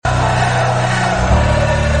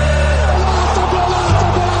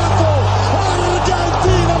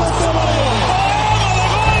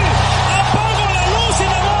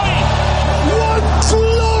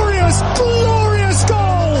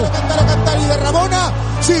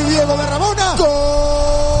Sí, Diego Maradona.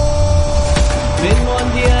 من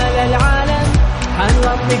مونديال العالم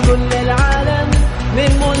حنغطي كل العالم.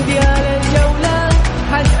 من مونديال الجولة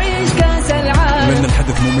حتعيش كاس العالم. من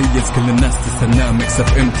الحدث مميز كل الناس تستناه. ميكس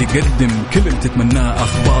اف ام تقدم كل اللي تتمناه.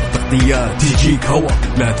 اخبار تغطيات تجيك هوا.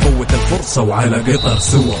 لا تفوت الفرصة وعلى قطر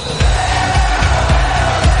سوا.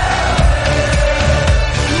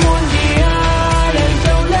 مونديال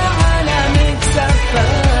الجولة على ميكس اف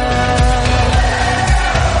ام.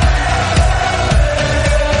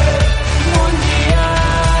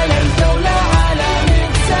 مونديال الجولة على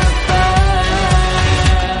ميكس اف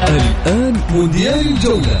ام. الآن مونديال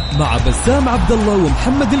الجولة مع بسام عبد الله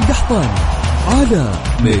ومحمد القحطاني على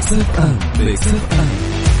ميكس اف ام. ميكس اف ام.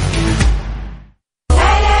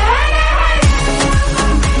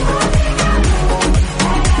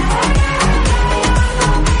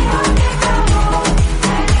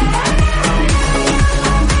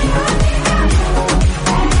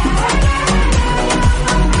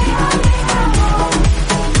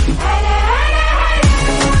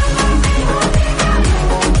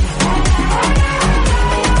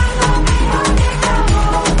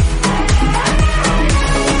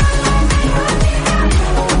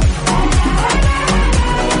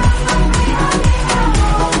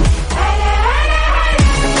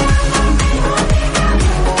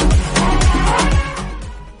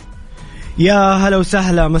 يا هلا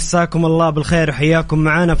وسهلا، مساكم الله بالخير وحياكم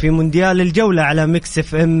معنا في مونديال الجولة على ميكس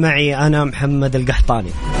اف ام. معي أنا محمد القحطاني.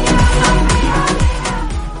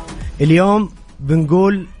 اليوم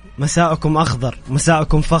بنقول مساءكم أخضر،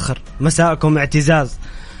 مساءكم فخر، مساءكم اعتزاز.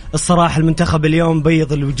 الصراحة المنتخب اليوم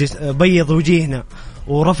بيض وجيهنا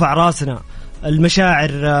ورفع راسنا.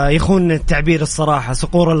 المشاعر يخون التعبير الصراحة.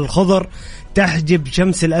 صقور الخضر تحجب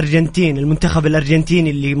شمس الأرجنتين. المنتخب الأرجنتيني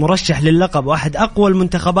اللي مرشح للقب واحد أقوى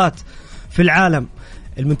المنتخبات في العالم.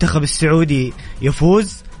 المنتخب السعودي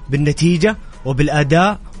يفوز بالنتيجة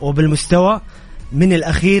وبالأداء وبالمستوى. من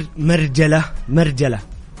الأخير مرجلة مرجلة.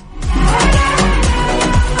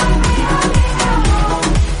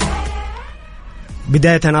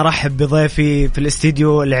 بداية أنا أرحب بضيفي في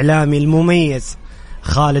الاستديو الإعلامي المميز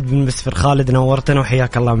خالد بن مسفر. خالد نورتنا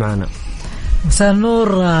وحياك الله معنا. مساء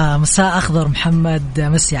النور، مساء أخضر محمد،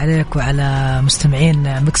 مسي عليك وعلى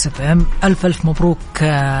مستمعين ميكس اف ام. ألف مبروك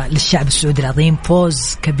للشعب السعودي العظيم.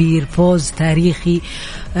 فوز كبير، فوز تاريخي،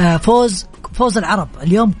 فوز العرب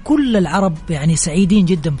اليوم. كل العرب يعني سعيدين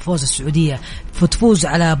جدا بفوز السعودية. فتفوز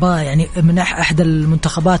على يعني من أحد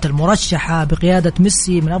المنتخبات المرشحة بقيادة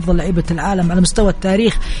ميسي من أفضل لعيبة العالم على مستوى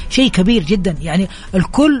التاريخ. شيء كبير جدا. يعني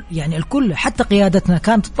الكل حتى قيادتنا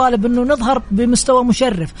كانت تطالب أنه نظهر بمستوى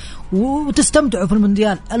مشرف وتستمتعوا في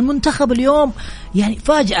المونديال. المنتخب اليوم يعني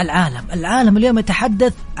فاجأ العالم اليوم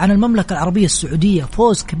يتحدث عن المملكة العربية السعودية.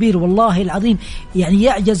 فوز كبير والله العظيم، يعني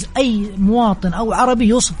يعجز أي مواطن أو عربي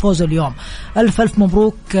يوصف فوز اليوم. ألف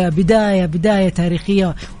مبروك، بداية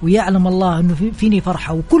تاريخية، ويعلم الله أنه فيني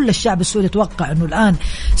فرحة وكل الشعب السعودي يتوقع أنه الآن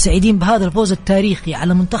سعيدين بهذا الفوز التاريخي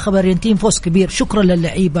على منتخب الأرجنتين. فوز كبير. شكرا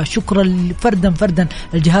للعيبة، شكرا فردا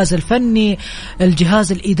الجهاز الفني،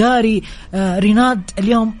 الجهاز الإداري. ريناد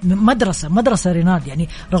اليوم مدرسة ريناد، يعني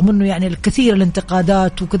رغم أنه يعني الكثير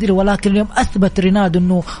الانتقادات وكثير، ولكن اليوم أثبت ريناد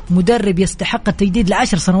أنه مدرب يستحق التجديد ل10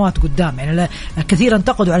 سنوات قدام. يعني كثير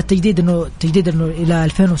انتقدوا على التجديد أنه إلى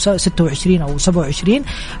 2026 أو 27.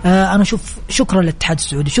 أنا أشوف شكرا للاتحاد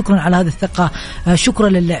السعودي، شكرا على هذه الثقة، شكرا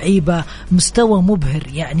للعيبة. مستوى مبهر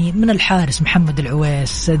يعني من الحارس محمد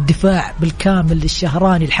العويس، الدفاع بالكامل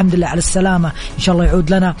الشهراني الحمد لله على السلامة، إن شاء الله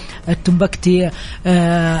يعود لنا. التنبكتي،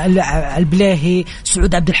 البليهي،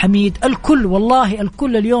 سعود عبد الحميد، الكل والله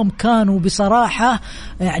الكل اليوم كانوا بصراحة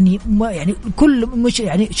يعني كل مش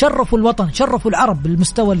يعني شرفوا الوطن، شرفوا العرب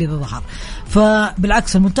بالمستوى اللي ظهر.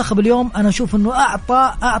 فبالعكس المنتخب اليوم أنا أشوف أنه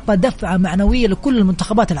أعطى دفعة معنوية لكل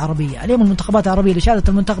المنتخبات العربية. اليوم المنتخبات العربية اللي شاركت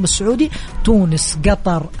المنتخب السعودي تونس،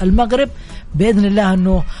 قطر، المغرب، بإذن الله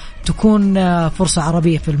أنه تكون فرصة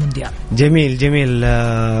عربية في المونديال. جميل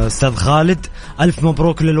أستاذ خالد. ألف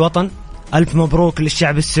مبروك للوطن، ألف مبروك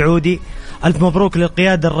للشعب السعودي، ألف مبروك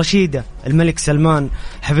للقيادة الرشيدة الملك سلمان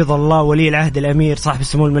حفظ الله، ولي العهد الأمير صاحب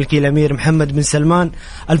السمو الملكي الأمير محمد بن سلمان.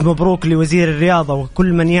 ألف مبروك لوزير الرياضة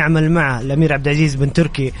وكل من يعمل معه الأمير عبد العزيز بن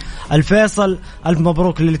تركي الفيصل. ألف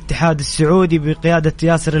مبروك للاتحاد السعودي بقيادة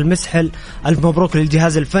ياسر المسحل. ألف مبروك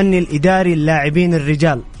للجهاز الفني الإداري، اللاعبين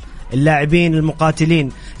الرجال، اللاعبين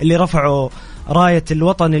المقاتلين اللي رفعوا راية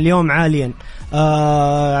الوطن اليوم عاليا.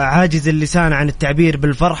 عاجز اللسان عن التعبير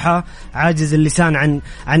بالفرحة، عاجز اللسان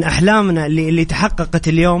عن أحلامنا اللي تحققت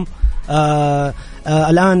اليوم.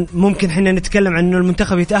 الآن ممكن حنا نتكلم عن أنه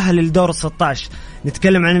المنتخب يتأهل للدور 16،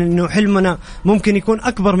 نتكلم عن أنه حلمنا ممكن يكون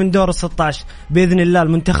أكبر من دور 16 بإذن الله.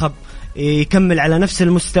 المنتخب يكمل على نفس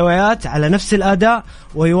المستويات على نفس الأداء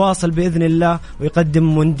ويواصل بإذن الله ويقدم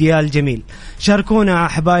مونديال جميل. شاركونا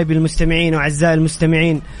حبايبي المستمعين وأعزائي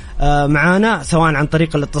المستمعين معانا سواء عن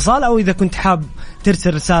طريق الاتصال أو إذا كنت حاب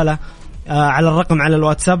ترسل رسالة على الرقم على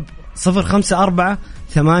الواتساب 054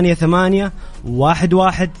 88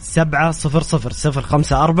 11 700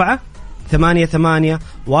 054 88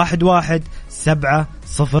 11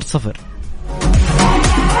 700.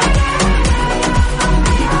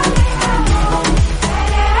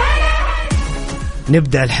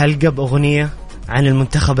 نبدأ الحلقة بأغنية عن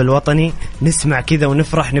المنتخب الوطني، نسمع كذا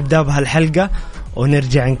ونفرح، نبدأ بهالحلقة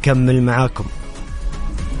ونرجع نكمل معاكم.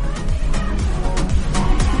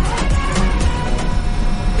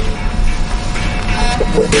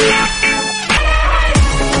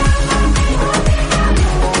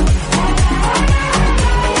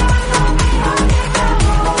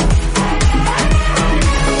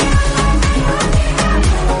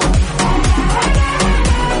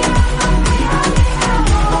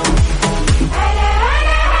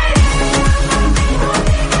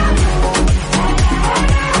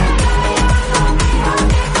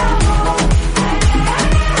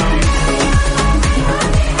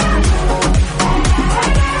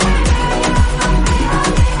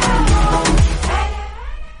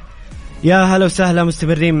 يا هلا وسهلا،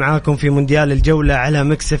 مستمرين معاكم في مونديال الجولة على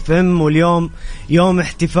ميكس اف ام. واليوم يوم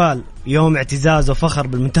احتفال، يوم اعتزاز وفخر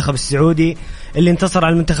بالمنتخب السعودي اللي انتصر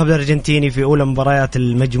على المنتخب الأرجنتيني في أولى مباريات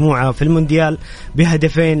المجموعة في المونديال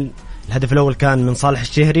بهدفين. الهدف الأول كان من صالح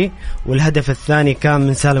الشهري والهدف الثاني كان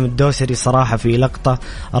من سالم الدوسري، صراحة في لقطة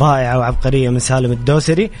رائعة وعبقرية من سالم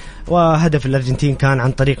الدوسري. وهدف الأرجنتين كان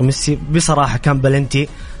عن طريق ميسي، بصراحة كان بلنتي،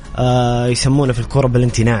 يسمونه في الكرة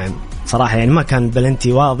بلنتي ناعم صراحة، يعني ما كان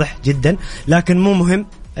بلنتي واضح جدا، لكن مو مهم.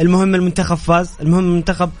 المهم المنتخب فاز، المهم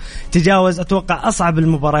المنتخب تجاوز أتوقع أصعب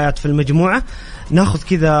المباريات في المجموعة. ناخذ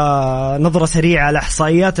كذا نظرة سريعة على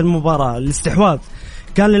إحصائيات المباراة. الاستحواذ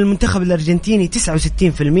كان للمنتخب الأرجنتيني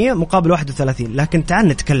 69% مقابل 31، لكن تعال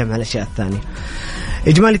نتكلم على الأشياء الثانية.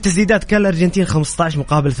 إجمالي التسديدات كان الأرجنتين 15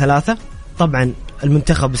 مقابل 3. طبعا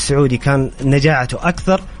المنتخب السعودي كان نجاعته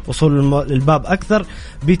أكثر، وصول الباب أكثر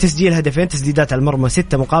بتسجيل هدفين، تسديدات على المرمى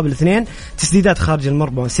 6 مقابل 2، تسديدات خارج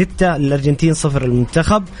المرمى 6 للأرجنتين 0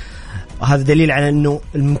 للمنتخب. وهذا دليل على أنه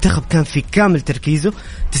المنتخب كان في كامل تركيزه.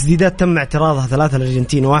 تسديدات تم اعتراضها 3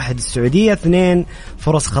 الأرجنتين 1 السعودية، 2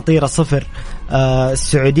 فرص خطيرة 0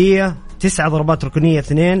 السعودية، 9 ضربات ركنية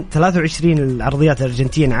 2، 23 العرضيات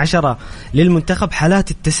الأرجنتين 10 للمنتخب.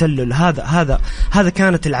 حالات التسلل هذا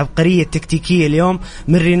كانت العبقرية التكتيكية اليوم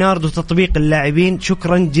من ريناردو، تطبيق اللاعبين.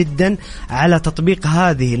 شكرا جدا على تطبيق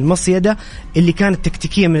هذه المصيدة اللي كانت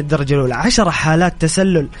تكتيكية من الدرجة الأولى. 10 حالات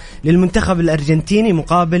تسلل للمنتخب الأرجنتيني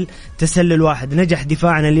مقابل تسلل 1. نجح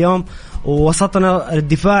دفاعنا اليوم ووسطنا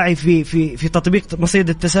الدفاعي في تطبيق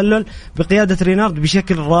مصيدة التسلل بقيادة رينارد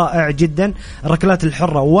بشكل رائع جدا. الركلات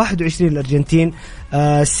الحرة 21 الأرجنتين،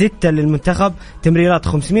 6 للمنتخب. تمريرات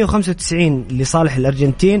 595 لصالح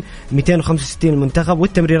الأرجنتين، 265 المنتخب.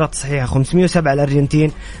 والتمريرات الصحيحة 507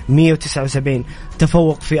 الأرجنتين، 179.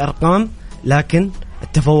 تفوق في أرقام، لكن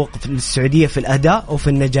التفوق في السعودية في الأداء وفي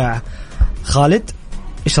النجاعة. خالد،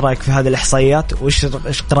 إيش رأيك في هذه الإحصائيات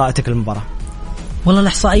وإيش قراءتك للمباراة؟ والله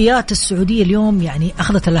الإحصائيات السعودية اليوم يعني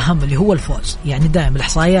أخذت الأهم اللي هو الفوز. يعني دائما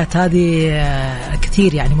الإحصائيات هذه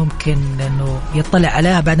كثير يعني ممكن أنه يطلع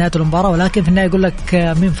عليها بعد نهاية المباراة، ولكن في النهاية يقول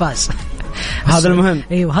لك مين فاز. هذا المهم.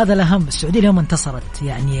 ايوه هذا الاهم. السعوديه اليوم انتصرت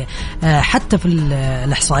يعني حتى في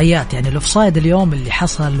الاحصائيات. يعني الاوفسايد اليوم اللي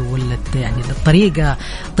حصل يعني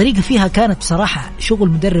الطريقه فيها كانت بصراحه شغل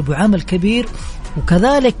مدرب وعمل كبير،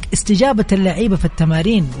 وكذلك استجابة اللعيبة في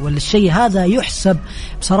التمارين. والشيء هذا يحسب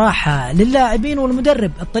بصراحة للاعبين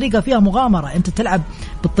والمدرب. الطريقة فيها مغامرة، أنت تلعب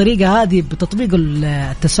بالطريقة هذه بتطبيق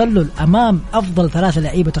التسلل أمام أفضل 3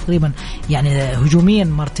 لعيبة تقريبا يعني هجوميا،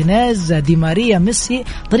 مارتينيز، دي ماريا، ميسي.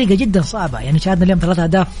 طريقة جدا صعبة، يعني شاهدنا اليوم 3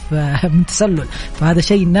 أهداف من تسلل، فهذا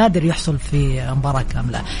شيء نادر يحصل في مباراة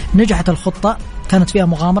كاملة. نجحت الخطة، كانت فيها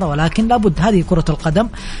مغامرة، ولكن لابد، هذه كرة القدم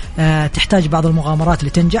تحتاج بعض المغامرات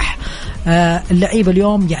لتنجح. اللعيبة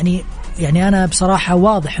اليوم يعني أنا بصراحة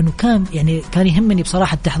واضح أنه كان يهمني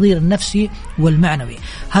بصراحة التحضير النفسي والمعنوي.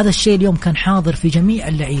 هذا الشيء اليوم كان حاضر في جميع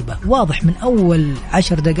اللعيبة، واضح من أول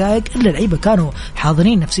 10 دقائق إلا اللعيبة كانوا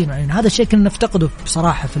حاضرين نفسيا. يعني هذا الشيء كنا نفتقده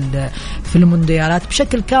بصراحة في المونديالات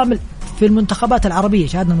بشكل كامل. في المنتخبات العربية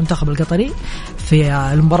شاهدنا المنتخب القطري في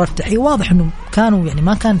المباراة التحية، واضح أنه كانوا يعني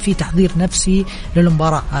ما كان في تحضير نفسي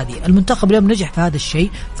للمباراة هذه. المنتخب اليوم نجح في هذا الشيء،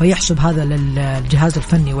 فيحسب هذا للجهاز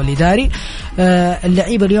الفني والإداري.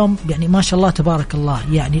 اللعيبة اليوم يعني ما شاء الله تبارك الله،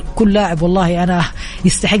 يعني كل لاعب والله أنا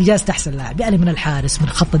يستحق جائزة أحسن لاعب، يعني من الحارس، من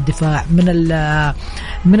خط الدفاع،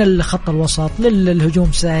 من الخط الوسط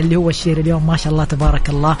للهجوم اللي هو الشير اليوم ما شاء الله تبارك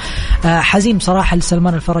الله. حزين بصراحة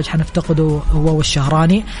لسلمان الفرج حنفتقده هو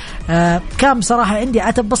والشهراني. كان بصراحة عندي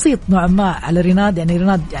عتب بسيط نوعا ما على ريناد، يعني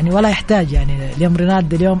ريناد يعني ولا يحتاج، يعني اليوم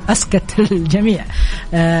ريناد اليوم أسكت الجميع.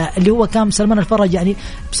 اللي هو كان سلمان الفرج يعني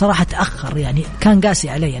بصراحة تأخر، يعني كان قاسي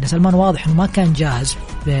عليه، يعني سلمان واضح إنه ما كان جاهز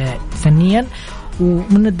فنيا،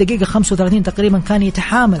 ومن الدقيقة 35 تقريبا كان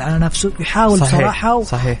يتحامل على نفسه يحاول. صحيح صراحة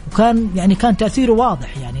صحيح. وكان يعني كان تأثيره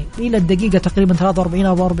واضح، يعني إلى الدقيقة تقريبا 43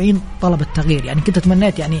 أو 44 طلب التغيير. يعني كنت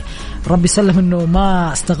أتمنيت يعني ربي سلم إنه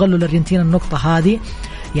ما استغلوا الأرجنتين النقطة هذه،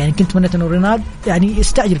 يعني كنت أتمنيت إنه ريناد يعني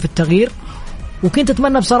يستعجل في التغيير. وكنت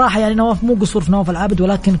أتمنى بصراحة يعني نواف مو قصور في نواف العابد،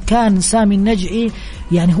 ولكن كان سامي النجعي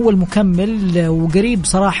يعني هو المكمل وقريب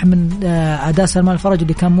صراحة من أداء سلمان الفرج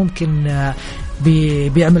اللي كان ممكن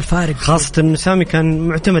بيعمل فارق، خاصة إنه سامي كان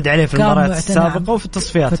معتمد عليه في المباريات السابقة وفي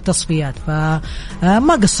التصفيات.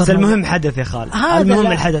 فما قصر. المهم حدث يا خالد،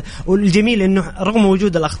 المهم الحدث. والجميل إنه رغم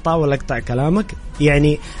وجود الأخطاء ولا أقطع كلامك،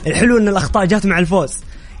 يعني الحلو إن الأخطاء جات مع الفوز.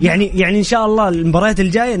 يعني إن شاء الله المباريات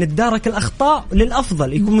الجاية نتدارك الأخطاء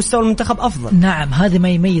للأفضل، يكون مستوى المنتخب أفضل. نعم، هذا ما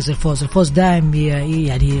يميز الفوز دائم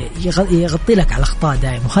يعني يغطي لك على الأخطاء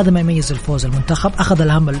دائم، وهذا ما يميز الفوز. المنتخب أخذ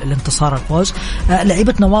الهم الانتصار الفوز.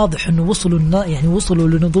 لعيبتنا واضح إنه وصلوا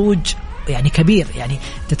لنضوج يعني كبير. يعني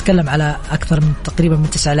تتكلم على أكثر من تقريبا من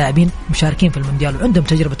 9 لاعبين مشاركين في المونديال وعندهم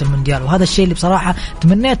تجربة المونديال، وهذا الشيء اللي بصراحة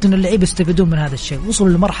تمنيت إنه اللعيبة يستفيدون من هذا الشيء. وصلوا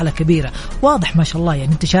لمرحلة كبيرة واضح ما شاء الله.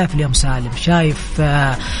 يعني أنت شايف اليوم سالم، شايف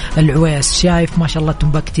العويس، شايف ما شاء الله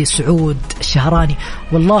تنبكتي، سعود، الشهراني،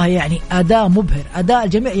 والله يعني أداء مبهر، أداء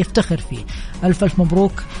الجميع يفتخر فيه. ألف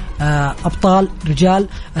مبروك أبطال رجال،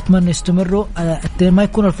 أتمنى يستمروا. ما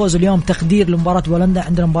يكون الفوز اليوم تقدير لمباراة بولندا،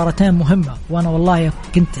 عندنا مباراتين مهمة، وأنا والله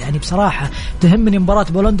كنت يعني بصراحة تهمني مباراة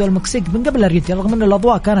بولندا والمكسيك من قبل الأرجنتين، رغم أن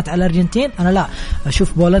الأضواء كانت على الأرجنتين. أنا لا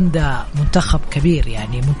أشوف بولندا منتخب كبير،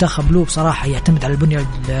 يعني منتخب له بصراحة يعتمد على البنية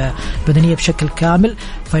البدنية بشكل كامل،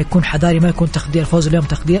 فيكون حذاري ما يكون تقدير. الفوز اليوم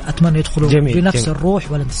تقدير، أتمنى يدخلوا بنفس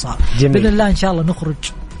الروح والانتصار بإذن الله. إن شاء الله نخرج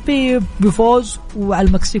بفوز وعلى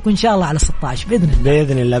المكسيك، وإن شاء الله على 16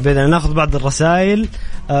 بإذن الله. ناخذ بعض الرسائل.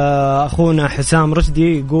 أخونا حسام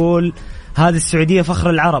رشدي يقول هذه السعودية فخر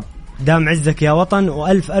العرب، دام عزك يا وطن،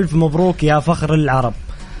 وألف مبروك يا فخر العرب.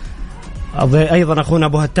 أيضا أخونا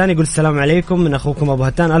أبو هتان يقول السلام عليكم من أخوكم أبو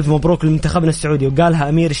هتان، ألف مبروك لمنتخبنا السعودي. وقالها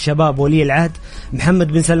أمير الشباب ولي العهد محمد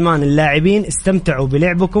بن سلمان، اللاعبين استمتعوا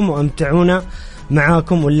بلعبكم وأمتعونا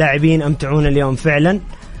معاكم، واللاعبين أمتعونا اليوم فعلا.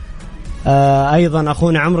 أيضا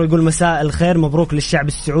أخونا عمرو يقول مساء الخير، مبروك للشعب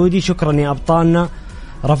السعودي، شكرا يا أبطالنا،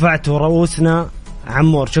 رفعتوا رؤوسنا.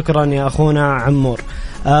 عمور شكرا يا أخونا عمور.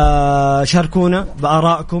 شاركونا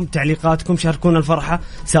بآرائكم، تعليقاتكم، شاركونا الفرحة،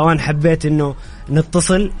 سواء حبيت إنه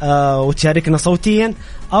نتصل وتشاركنا صوتيا،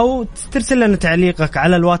 أو ترسل لنا تعليقك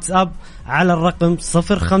على الواتساب على الرقم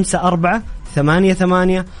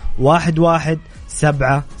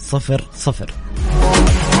 0548811700.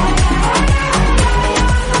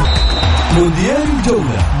 مونديال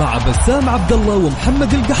الجولة مع بسام عبد الله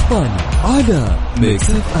ومحمد القحطاني على ميكس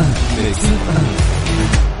اف ام.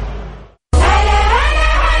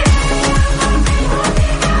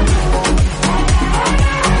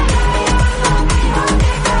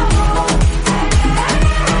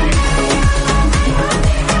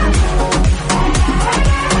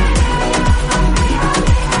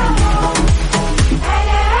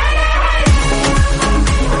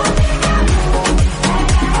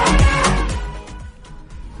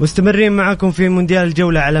 مستمرين معكم في مونديال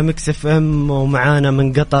الجولة على ميكس اف ام، ومعانا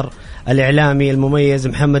من قطر الإعلامي المميز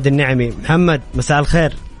محمد النعمي. محمد مساء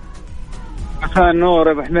الخير. مساء النور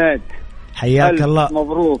يا أبو حميد، حياك الله.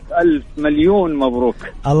 مبروك، ألف مليون مبروك.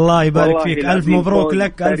 الله يبارك فيك، ألف مبروك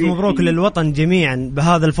لك، ألف مبروك للوطن جميعا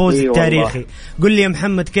بهذا الفوز التاريخي. قل لي يا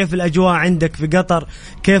محمد، كيف الأجواء عندك في قطر؟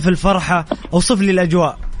 كيف الفرحة؟ أوصف لي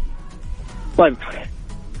الأجواء. طيب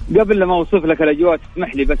قبل لما أوصف لك الأجواء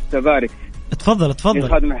تسمح لي بس أبارك. تفضل. من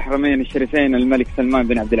خادم الحرمين الشريفين الملك سلمان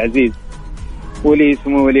بن عبد العزيز، ولي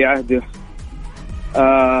سمو ولي عهده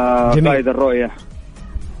قائد الرؤية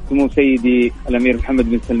سمو سيدي الأمير محمد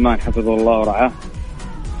بن سلمان حفظه الله ورعاه،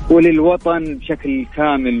 وللوطن بشكل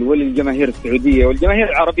كامل، وللجماهير السعودية والجماهير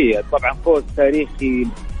العربية. طبعا فوز تاريخي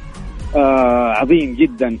عظيم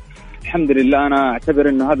جدا، الحمد لله. أنا أعتبر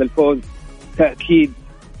أنه هذا الفوز تأكيد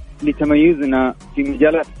لتميزنا في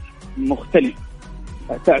مجالات مختلفة،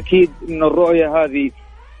 تأكيد أن الرؤية هذه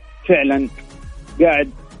فعلا قاعد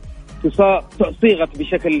صيغت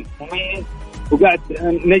بشكل مميز وقاعد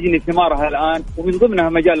نجني ثمارها الآن، ومن ضمنها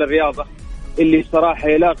مجال الرياضة اللي بصراحة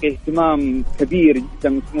يلاقي اهتمام كبير جدا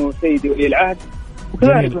من سمو سيدي ولي العهد،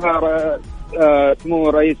 وكذلك سمو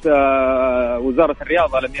رئيس وزارة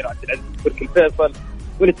الرياضة الأمير عبد العزيز تركي الفيصل،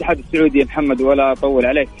 والاتحاد السعودي محمد ولا أطول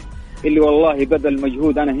عليك، اللي والله بذل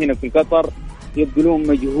مجهود. أنا هنا في قطر يبذلون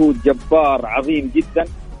مجهود جبار عظيم جدا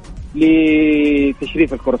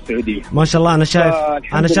لتشريف الكرة السعودية. ما شاء الله.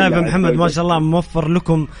 أنا شايف محمد ما شاء الله موفر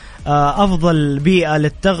لكم أفضل بيئة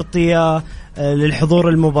للتغطية للحضور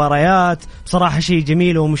المباريات، بصراحة شيء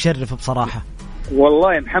جميل ومشرف بصراحة.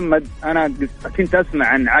 والله محمد أنا كنت أسمع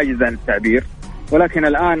عن عاجز عن التعبير، ولكن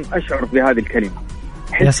الآن أشعر بهذه الكلمة.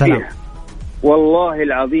 يا سلام. والله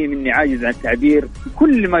العظيم إني عاجز عن التعبير.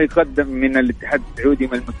 كل ما يقدم من الاتحاد السعودي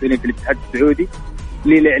من المسؤولين في الاتحاد السعودي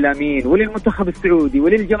للإعلاميين وللمنتخب السعودي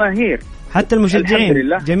وللجماهير حتى المشجعين،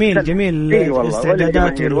 جميل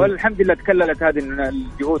الاستعدادات والحمد لله تكللت هذه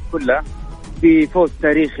الجهود كلها في فوز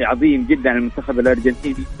تاريخي عظيم جدا على المنتخب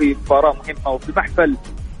الأرجنتيني في مباراة مهمة وفي محفل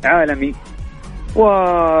عالمي.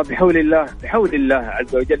 وبحول الله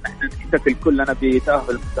عز وجل نحن نحتفل كلنا بتأهل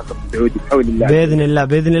المنتخب السعودي بحول الله.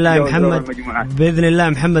 بإذن الله يا محمد، بإذن الله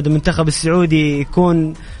محمد المنتخب السعودي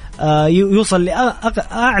يكون يوصل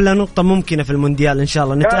لأعلى نقطة ممكنة في المونديال إن شاء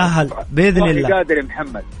الله، نتأهل بإذن الله. قادر يا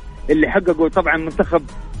محمد. اللي حققوا طبعا منتخب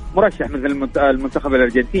مرشح مثل المنتخب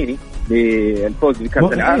الأرجنتيني بالفوز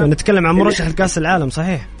بكأس العالم. نتكلم عن مرشح لكأس العالم.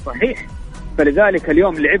 صحيح. فلذلك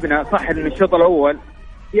اليوم لعبنا صح إن الشوط الأول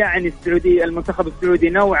يعني السعودي المنتخب السعودي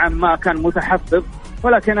نوعا ما كان متحفظ،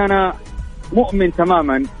 ولكن أنا مؤمن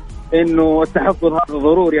تماما إنه التحفظ هذا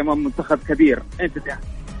ضروري أمام منتخب كبير. أنت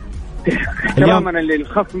احترامنا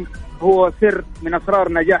للخصم هو سر من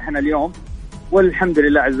أسرار نجاحنا اليوم، والحمد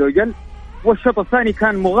لله عز وجل. والشوط الثاني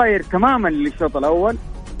كان مغاير تماما للشوط الأول،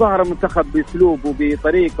 ظهر المنتخب بأسلوب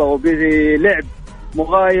وبطريقة وبلعب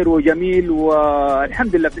مغاير وجميل،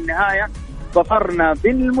 والحمد لله في النهاية ظفرنا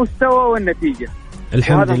بالمستوى والنتيجة.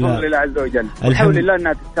 الحمد لله. الحمد لله عز وجل. الحمد لله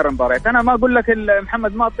أنها تذكر مباريات. أنا ما أقول لك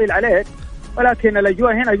محمد ما أطيل عليك، ولكن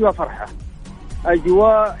الأجواء هنا أجواء فرحة،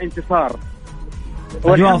 أجواء انتصار،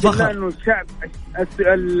 أجواء فخر. إنه الشعب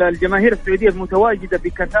الجماهير السعودية متواجدة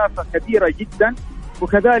بكثافة كبيرة جدا،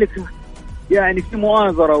 وكذلك يعني في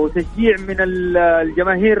مؤازرة وتشجيع من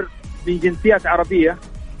الجماهير من جنسيات عربية،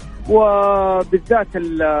 وبالذات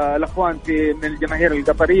الأخوان من الجماهير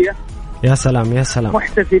القطرية. يا سلام يا سلام.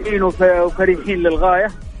 محتفلين وفرحين للغاية،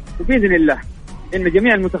 وبإذن الله إن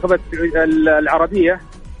جميع المنتخبات العربية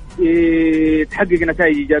تحقق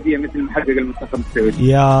نتائج إيجابية مثل ما حقق المنتخب السعودي.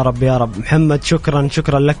 يا رب يا رب. محمد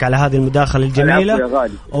شكرا لك على هذه المداخلة الجميلة،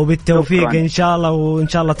 وبالتوفيق إن شاء الله، وإن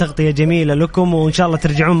شاء الله تغطية جميلة لكم، وإن شاء الله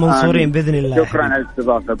ترجعون منصورين بإذن الله. شكرا على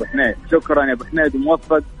الاستضافة أبو حميد. شكرا يا أبو حميد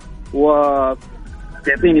وموفق.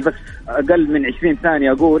 وتعطيني بس أقل من 20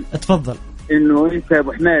 ثانية أقول اتفضل. إنه أنت يا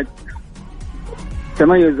أبو حميد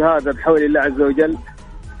تميز هذا بحول الله عز وجل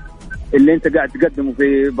اللي أنت قاعد تقدمه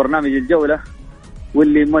في برنامج الجولة،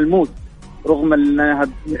 واللي ملموس رغم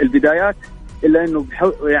البدايات، إلا أنه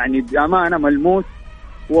يعني بأمانة ملموس،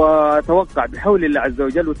 وتوقع بحول الله عز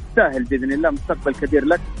وجل، وتستاهل بإذن الله مستقبل كبير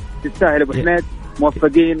لك. تستاهل أبو حميد.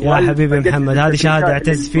 موفقين يا حبيبي محمد. هذه شهادة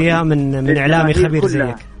اعتز فيها من إعلامي خبير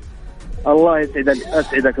زيك. الله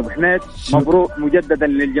أسعدك أبو حميد. مبروك مجددا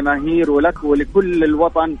للجماهير ولك ولكل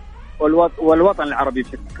الوطن والوطن العربي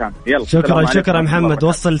بشكل كامل. يلا شكرا محمد.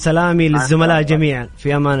 وصل سلامي للزملاء جميعا.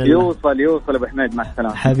 في أمان الله. يوصل أبو حميد. مع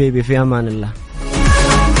السلامة حبيبي. في أمان الله.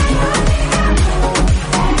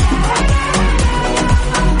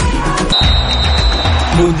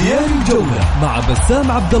 مونديال الجولة مع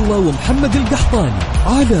بسام عبد الله ومحمد القحطاني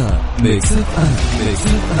على ميكس اف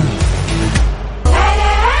ام.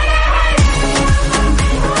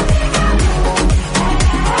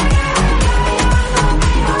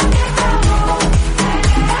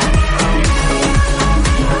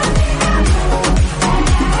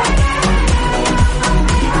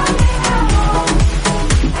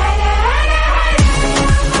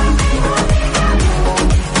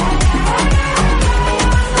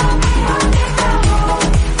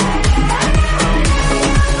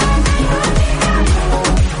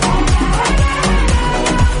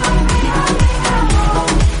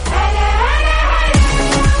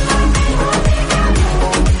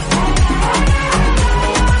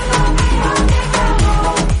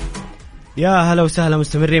 يا هلا وسهلا،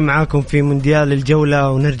 مستمرين معاكم في مونديال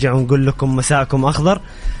الجولة، ونرجع ونقول لكم مساءكم أخضر.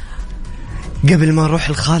 قبل ما نروح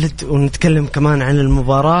لخالد ونتكلم كمان عن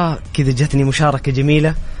المباراة، كذا جتني مشاركة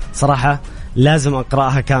جميلة صراحة لازم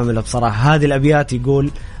أقرأها كاملة. بصراحة هذه الأبيات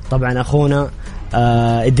يقول طبعا أخونا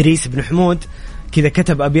إدريس بن حمود كذا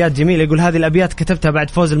كتب أبيات جميلة، يقول هذه الأبيات كتبتها بعد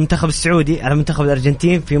فوز المنتخب السعودي على منتخب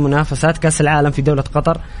الأرجنتين في منافسات كأس العالم في دولة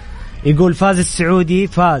قطر. يقول فاز السعودي،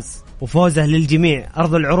 فاز وفوزه للجميع،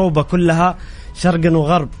 أرض العروبة كلها شرقا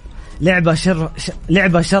وغرب،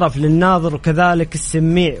 لعبة شرف للناظر وكذلك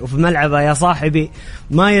السميع، وفي ملعبه يا صاحبي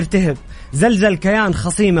ما يرتهب، زلزل كيان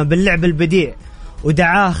خصيمة باللعب البديع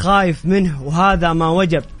ودعاه خايف منه وهذا ما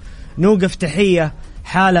وجب، نوقف تحية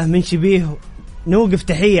حالة من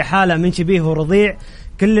شبيه ورضيع،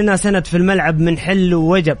 كلنا سند في الملعب من حل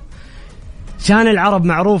ووجب، شان العرب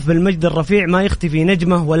معروف بالمجد الرفيع، ما يختفي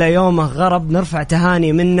نجمه ولا يومه غرب، نرفع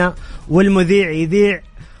تهاني منا والمذيع يذيع،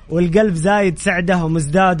 والقلب زايد سعده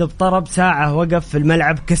ومزداد بطرب، ساعة وقف في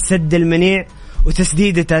الملعب كالسد المنيع،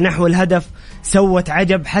 وتسديدته نحو الهدف سوت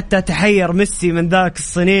عجب، حتى تحير ميسي من ذاك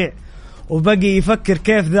الصنيع، وبقي يفكر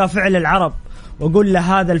كيف ذا فعل العرب، وقول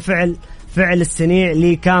له هذا الفعل فعل السنيع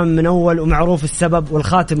لي كان من أول ومعروف السبب،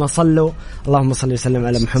 والخاتمة صلوا اللهم صل وسلم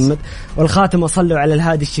على محمد، والخاتمة صلوا على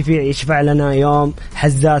الهادي الشفيع يشفع لنا يوم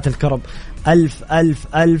حزات الكرب. ألف ألف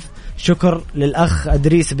ألف شكر للأخ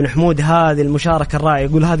أدريس بن حمود هذه المشاركة الرائعة.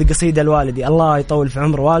 يقول هذه قصيدة لوالدي، الله يطول في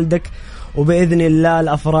عمر والدك وبإذن الله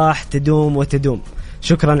الأفراح تدوم وتدوم.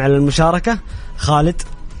 شكرا على المشاركة خالد،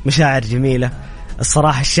 مشاعر جميلة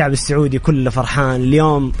الصراحة. الشعب السعودي كله فرحان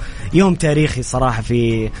اليوم، يوم تاريخي صراحة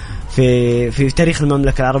في تاريخ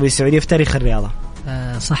المملكة العربية السعودية، في تاريخ الرياضة.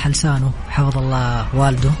 صح لسانه، حفظ الله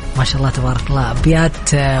والده ما شاء الله تبارك الله،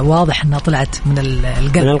 أبيات واضح أنها طلعت من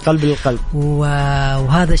القلب، من القلب للقلب،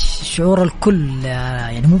 وهذا الشعور الكل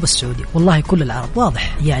يعني مو بس السعودي والله كل العرب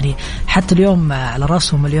واضح. يعني حتى اليوم على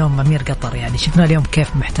رأسهم اليوم أمير قطر، يعني شفنا اليوم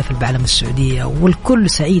كيف محتفل بعلم السعودية والكل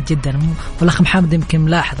سعيد جدا. والأخ محمد يمكن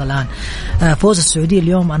ملاحظ الآن فوز السعودية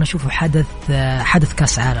اليوم، أنا أشوفه حدث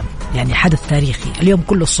كاس عالم، يعني حدث تاريخي. اليوم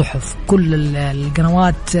كل الصحف كل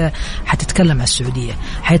القنوات حتتكلم عن السعودية،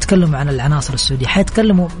 حيتكلموا عن العناصر السعودية،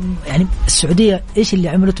 حيتكلموا يعني السعودية إيش اللي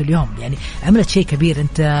عملته اليوم، يعني عملت شيء كبير.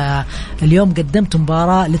 أنت اليوم قدمت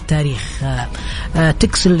مباراة للتاريخ،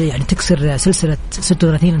 تكسر سلسلة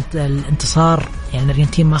 36 الانتصار. يعني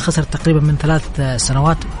الأرجنتين ما خسرت تقريبا من 3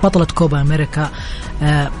 سنوات، بطلة كوبا أمريكا.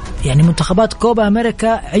 يعني منتخبات كوبا أمريكا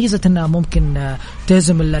عجزت أنها ممكن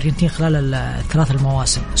تهزم الأرجنتين خلال ال3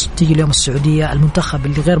 المواسم. تيجي اليوم السعودية، المنتخب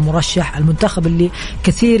اللي غير مرشح، المنتخب اللي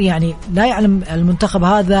كثير يعني لا يعلم المنتخب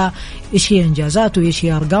هذا إيش هي إنجازاته إيش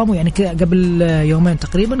هي أرقامه. يعني قبل يومين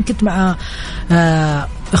تقريبا كنت مع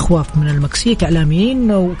إخوة من المكسيك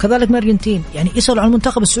إعلاميين وكذلك من الأرجنتين، يعني يسألوا عن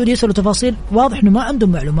المنتخب السعودي، يسألوا تفاصيل، واضح إنه ما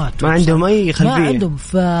عندهم معلومات، ما عندهم أي خلفية، ما عندهم،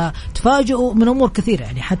 فتفاجئوا من أمور كثيرة.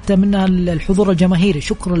 يعني حتى منها الحضور الجماهيري،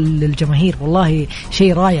 شكرا للجماهير والله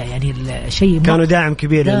شيء رائع. يعني شيء كانوا داعم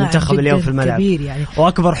كبير للمنتخب اليوم في الملعب، يعني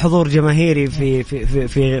وأكبر حضور جماهيري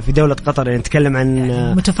في دولة قطر. يعني نتكلم عن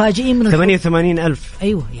يعني متفاجئين من 88,000.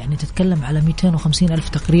 أيوة، يعني تتكلم على 250,000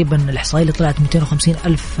 تقريبا. الإحصائية اللي طلعت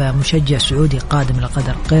 250,000 مشجع سعودي قادم إلى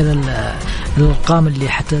قطر، غير الأرقام اللي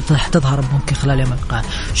حتظهر ممكن خلال يوم القادم.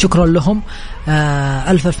 شكرا لهم،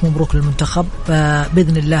 ألف مبروك للمنتخب.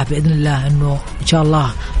 بإذن الله أنه إن شاء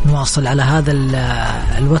الله نواصل على هذا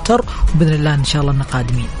الوتر، وبإذن الله إن شاء الله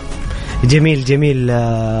نقادمين. جميل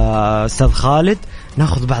أستاذ خالد.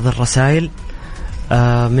 ناخذ بعض الرسائل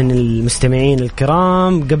من المستمعين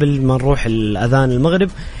الكرام قبل ما نروح الأذان المغرب.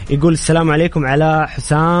 يقول السلام عليكم، على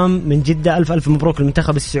حسام من جدة، ألف مبروك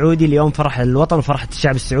للمنتخب السعودي، اليوم فرح الوطن وفرحة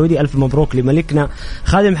الشعب السعودي. ألف مبروك لملكنا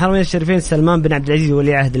خادم الحرمين الشريفين سلمان بن عبد العزيز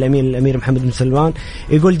ولي عهد الأمير محمد بن سلمان.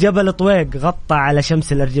 يقول جبل طويق غطى على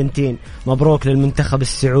شمس الأرجنتين، مبروك للمنتخب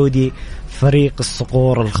السعودي فريق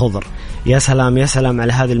الصقور الخضر. يا سلام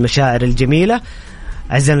على هذه المشاعر الجميلة.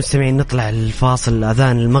 أعزائي المستمعين، نطلع الفاصل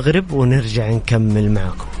أذان المغرب ونرجع نكمل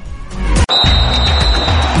معكم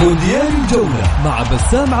مونديال الجولة مع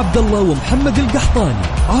بسام عبد الله ومحمد القحطاني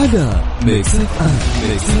على ميكس اف ام.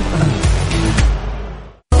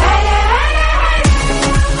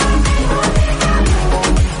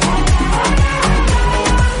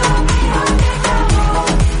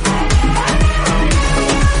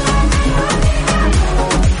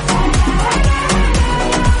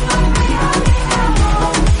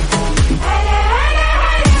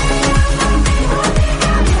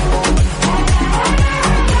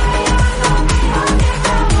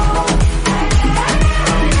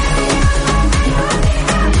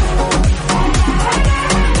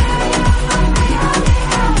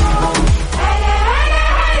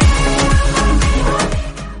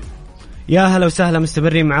 يا هلا وسهلا،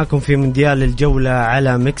 مستمرين معاكم في مونديال الجولة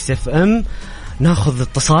على ميكس اف ام. ناخذ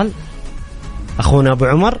اتصال. أخونا أبو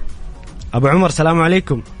عمر، السلام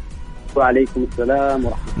عليكم. وعليكم السلام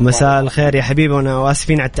ورحمة الله. مساء الخير يا حبيبي، وأنا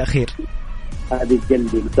واسفين على التأخير. هذه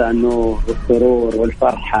قلبي مساء النور والسرور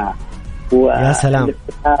والفرحة يا سلام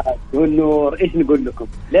والنور. ايش نقول لكم؟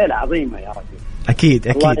 ليله عظيمه يا رجل. اكيد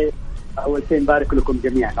اكيد. اول شيء نبارك لكم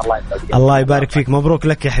جميعا. الله يبارك فيك. مبروك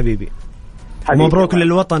لك يا حبيبي. مبروك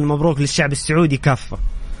للوطن، مبروك للشعب السعودي كافه.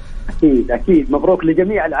 اكيد مبروك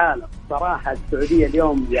لجميع العالم. صراحه السعوديه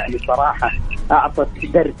اليوم يعني صراحه اعطت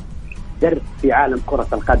درس في عالم كره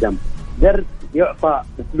القدم، درس يعطى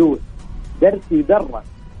بفلوس، درس يدرس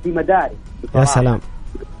في مدارس. يا سلام.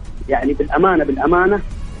 يعني بالامانه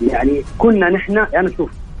يعني كنا نحن، انا شوف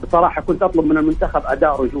بصراحه كنت اطلب من المنتخب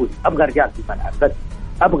اداء رجولي، ابغى رجال في الملعب، بس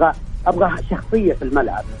ابغى شخصيه في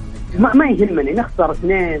الملعب. ما يهمني نخسر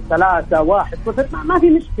 2 3 1 0، ما في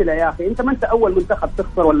مشكله يا اخي. انت ما انت اول منتخب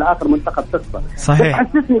تخسر ولا اخر منتخب تخسر، صحيح.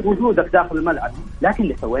 حسسني بوجودك داخل الملعب. لكن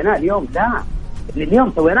اللي سويناه اليوم لا، اللي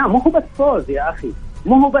اليوم سويناه مو هو بس فوز يا اخي،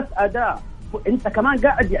 مو هو بس اداء. انت كمان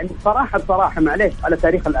قاعد يعني بصراحه معليش على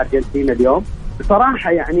تاريخ الارجنتين اليوم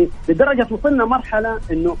بصراحه، يعني لدرجه وصلنا مرحله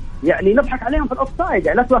انه يعني نضحك عليهم في الاوفسايد.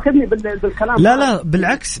 يعني لا تاخذني بالكلام. لا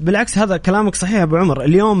بالعكس هذا كلامك صحيح يا ابو عمر.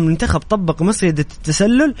 اليوم منتخب طبق مصيدة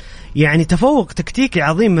التسلل، يعني تفوق تكتيكي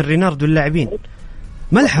عظيم من ريناردو اللاعبين.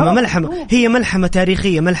 ملحمه هي ملحمه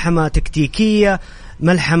تاريخيه، ملحمه تكتيكيه،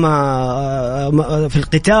 ملحمة في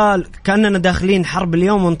القتال. كأننا داخلين حرب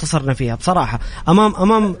اليوم وانتصرنا فيها بصراحة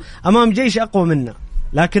أمام جيش أقوى منا،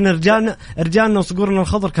 لكن رجالنا وصقورنا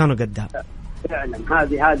الخضر كانوا قدها. فعلا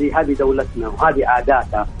هذه دولتنا وهذه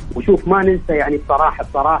عاداتها. وشوف ما ننسى يعني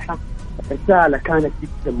بصراحة رسالة كانت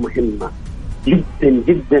جدا مهمة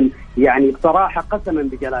جدا يعني بصراحة قسما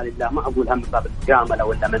بجلال الله ما أقولها من باب الجاملة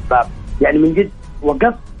ولا من باب يعني من جد.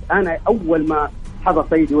 وقفت أنا أول ما حضر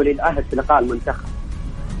سيدي ولي العهد في لقاء المنتخب،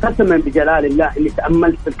 قسما بجلال الله اللي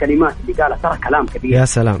تأملت في الكلمات اللي قالها، ترى كلام كبير.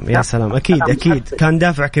 يا سلام. أكيد كان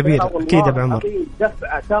دافع كبير. أكيد أبو عمر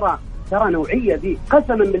دفع ترى نوعية دي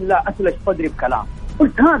قسما بالله أسلش صدري بكلام.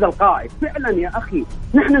 قلت هذا القائد فعلا يا أخي،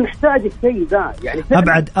 نحن نحتاج الشيء ذا. يعني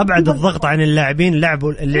أبعد الضغط عن اللاعبين،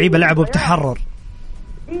 اللعيبة لعبوا بتحرر.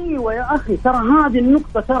 ايوه يا اخي، ترى هذه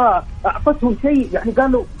النقطه ترى اعطتهم شيء. يعني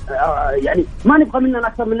قالوا يعني ما نبغى مننا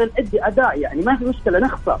اكثر من نأدي اداء، يعني ما في مشكله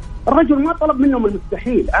نخسر. الرجل ما طلب منهم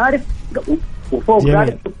المستحيل، عارف. وفوق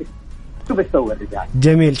ذلك شوف يسوي الرجال.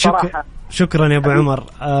 جميل. شكرا يا ابو عمر.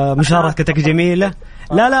 مشاركتك جميله.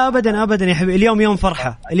 لا ابدا يا حبيبي. اليوم يوم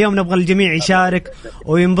فرحه، اليوم نبغى الجميع يشارك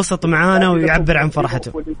وينبسط معانا ويعبر عن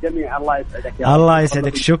فرحته. الله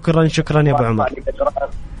يسعدك. شكرا يا ابو عمر.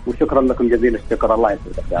 وشكرا لكم جزيل الشكر. الله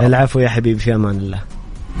يسعدك. العفو يا حبيبي، في امان الله.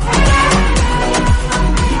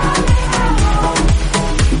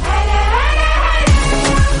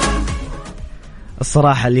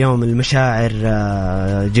 الصراحة اليوم المشاعر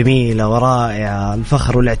جميلة ورائعة،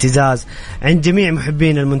 الفخر والاعتزاز عند جميع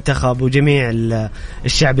محبين المنتخب وجميع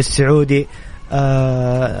الشعب السعودي.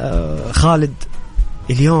 خالد،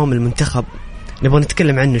 اليوم المنتخب نبغى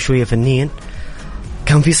نتكلم عنه شوية فنيا.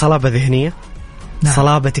 كان في صلابة ذهنية، نعم.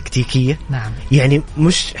 صلابة تكتيكية، نعم. يعني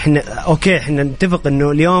مش احنا احنا نتفق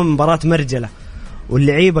انه اليوم مباراة مرجلة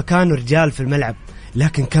واللعيبة كانوا رجال في الملعب،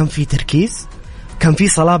 لكن كان في تركيز، كان في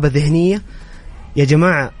صلابة ذهنية. يا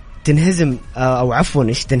جماعة تنهزم أو عفوا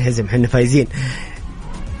إيش تنهزم، حنا فايزين.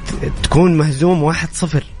 تكون مهزوم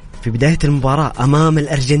 1-0 في بداية المباراة أمام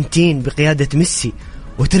الأرجنتين بقيادة ميسي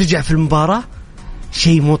وترجع في المباراة،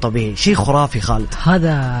 شيء مو طبيعي، شيء خرافي خالد.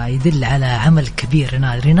 هذا يدل على عمل كبير.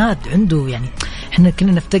 ريناد عنده يعني احنا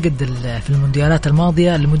كنا نفتقد في المونديالات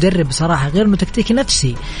الماضية المدرب بصراحة غير متكتيكي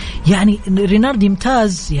نفسي. يعني رينارد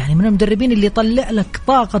يمتاز، يعني من المدربين اللي يطلع لك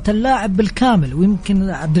طاقة اللاعب بالكامل. ويمكن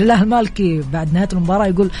عبد الله المالكي بعد نهاية المباراة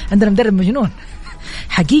يقول عندنا مدرب مجنون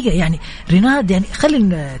حقيقة. يعني رينارد يعني خلي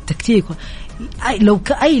التكتيك، لو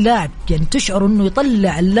كأي لاعب يعني تشعر انه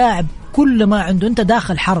يطلع اللاعب كل ما عنده. انت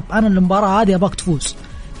داخل حرب، انا المباراة هذه ابغاك تفوز،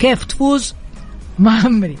 كيف تفوز ما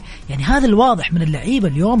همني. يعني هذا الواضح من اللعيبة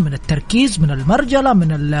اليوم، من التركيز، من المرجلة،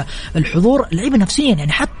 من الحضور، اللعيبة نفسيا.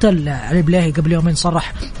 يعني حتى علي بلاهي قبل يومين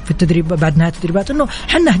صرح في التدريب بعد نهاية التدريبات انه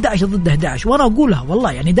حنا 11 ضد 11، وانا اقولها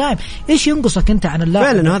والله يعني دائم ايش ينقصك انت عن اللاعب.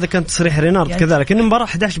 فعلا هذا كان تصريح رينارد يعني كذلك، ان المباراة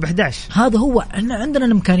 11-11. هذا هو، احنا عندنا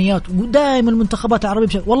الامكانيات، ودائما المنتخبات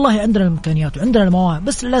العربية والله عندنا الامكانيات وعندنا المواهب،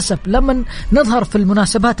 بس للاسف لما نظهر في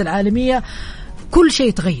المناسبات العالمية كل شيء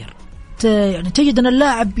يتغير. يعني تجد أن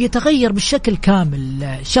اللاعب يتغير بالشكل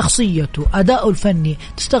كامل، شخصيته، أداؤه الفني،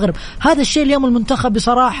 تستغرب. هذا الشيء اليوم المنتخب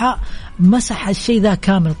بصراحة مسح الشيء ذا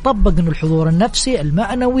كامل، طبق إنه الحضور النفسي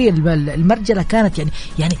المعنوي المرجلة كانت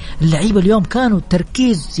يعني اللعيبة اليوم كانوا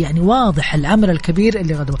تركيز، يعني واضح العمل الكبير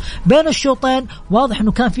اللي قدمه بين الشوطين. واضح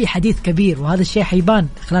إنه كان في حديث كبير، وهذا الشيء حيبان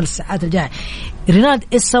خلال الساعات الجاية. ريناد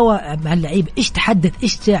إيش سوى مع اللعيبة، إيش تحدث،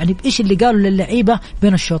 إيش يعني إيش اللي قالوا للعيبة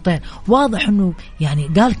بين الشوطين. واضح إنه يعني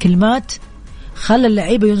قال كلمات خلى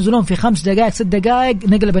اللعيبة ينزلون في 5 دقائق 6 دقائق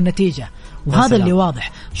نقلب النتيجة. وهذا اللي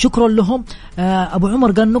واضح. شكرا لهم. أبو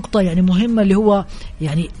عمر قال نقطة يعني مهمة اللي هو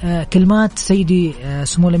يعني كلمات سيدي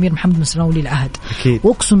سمو الأمير محمد بن سلمان ولي العهد.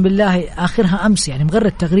 وأقسم بالله آخرها أمس يعني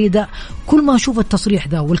مغرد تغريدة، كل ما أشوف التصريح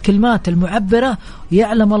ذا والكلمات المعبرة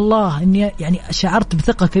يعلم الله إني يعني شعرت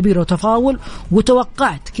بثقة كبيرة وتفاؤل،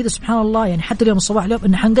 وتوقعت كذا سبحان الله يعني حتى اليوم الصباح اليوم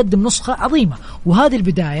إن حنقدم نسخة عظيمة. وهذه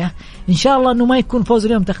البداية إن شاء الله إنه ما يكون فوز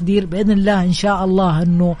اليوم تخدير بإذن الله. إن شاء الله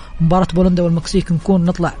إنه مباراة بولندا والمكسيك نكون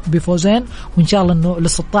نطلع بفوزين، وإن شاء الله إنه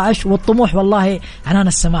لل16 والطموح والله عنان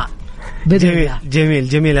السماء بإذن الله. جميل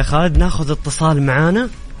جميل يا خالد. ناخذ اتصال معانا.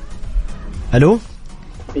 ألو،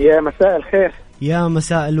 يا مساء الخير. يا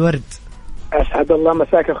مساء الورد. أسعد الله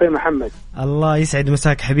مساك أخوي محمد. الله يسعد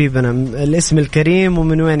مساك حبيبنا. الاسم الكريم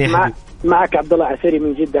ومن وين يا حبيب؟ معك عبد الله عسيري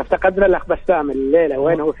من جدة. افتقدنا الأخ بسام الليلة،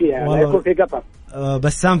 وين هو فيها؟ لا يكون في قطر.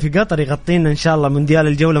 بسام في قطر يغطينا إن شاء الله مونديال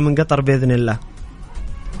الجولة من قطر بإذن الله.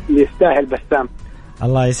 يستاهل بسام.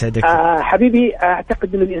 الله يسعدك. حبيبي،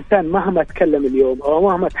 أعتقد إنه الإنسان مهما تكلم اليوم أو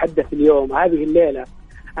مهما تحدث اليوم هذه الليلة،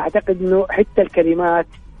 أعتقد إنه حتى الكلمات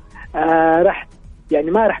راح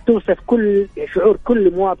يعني ما راح توصف كل شعور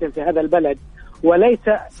كل مواطن في هذا البلد، وليس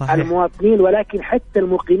صحيح المواطنين ولكن حتى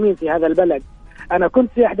المقيمين في هذا البلد. أنا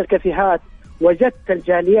كنت في أحد الكافيهات وجدت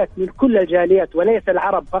الجاليات من كل الجاليات وليس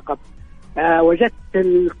العرب فقط. وجدت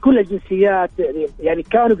كل الجنسيات، يعني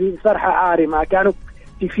كانوا في فرحة عارمة، كانوا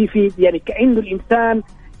في يعني كأنه الإنسان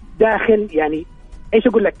داخل يعني إيش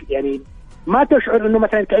أقول لك، يعني ما تشعر إنه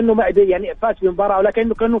مثلا كأنه ما يعني فاز في مباراة،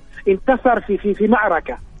 ولكنه كأنه انتصر في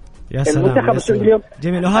معركة. يا سلام المنتخب السعودي اليوم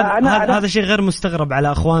جميل. وهذا هذا شيء غير مستغرب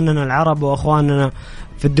على أخواننا العرب وأخواننا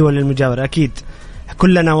في الدول المجاورة. أكيد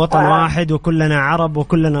كلنا وطن واحد وكلنا عرب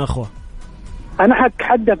وكلنا أخوة. أنا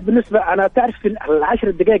حتحدث بالنسبة، أنا تعرف في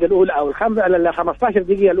 10 دقائق الأولى أو 15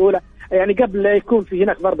 دقيقة الأولى، يعني قبل لا يكون في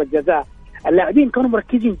هناك ضربة جزاء، اللاعبين كانوا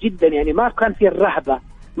مركزين جدا، يعني ما كان في الرهبة،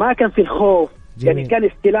 ما كان في الخوف. جميل. يعني كان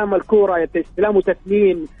استلام الكرة، استلام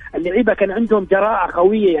وتسليم، اللعيبة كان عندهم جراءة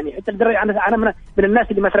قوية. يعني حتى أنا من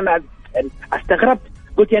الناس اللي مثلا استغربت،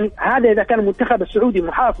 قلت يعني هذا إذا كان المنتخب السعودي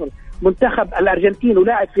محاصر منتخب الأرجنتين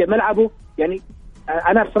ولاعب في ملعبه، يعني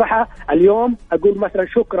أنا بصراحة اليوم أقول مثلا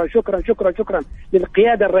شكرا شكرا شكرا شكرا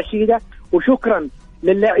للقيادة الرشيدة، وشكرا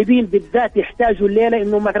للاعبين بالذات يحتاجوا الليلة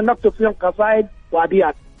إنه مثلا نكتب فيهم قصائد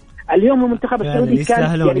وأبيات. اليوم المنتخب السعودي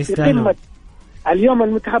كان يعني في قمة، اليوم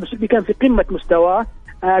المنتخب السعودي كان في قمة مستواه،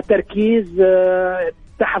 تركيز،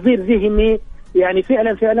 تحضير ذهني، يعني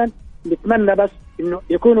فعلا نتمنى بس إنه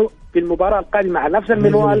يكونوا في المباراة القادمة على نفس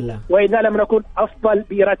المنوال، وإذا لم نكن أفضل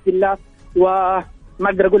بإرادة الله. وما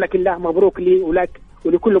أقدر أقول لك إلا مبروك لي ولك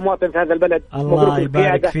ولكل مواطن في هذا البلد. الله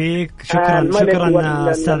يبارك فيك. شكرا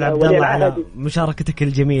أستاذ عبد الله على مشاركتك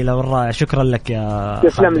الجميلة والرائعة. شكرا لك يا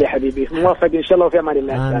تسلم لي حبيبي، موفق إن شاء الله وفي أمان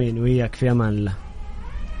الله. آمين وياك، في أمان الله.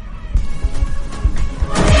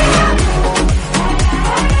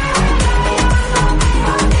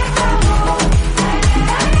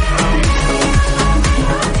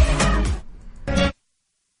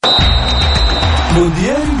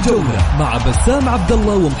 مونديال الجولة مع بسام عبد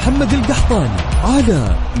الله ومحمد القحطاني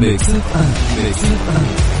على ميكس اف ام. ميكس اف ام.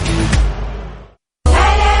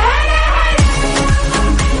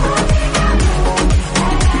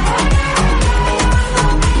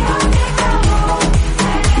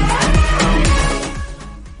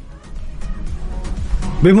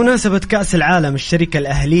 بمناسبة كأس العالم، الشركة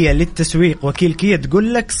الأهلية للتسويق وكيل كيا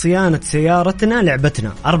تقول لك صيانة سيارتنا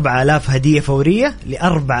لعبتنا. 4000 هدية فورية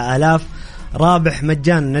ل4000 رابح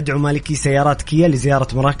مجانا. ندعو مالكي سيارات كيا لزيارة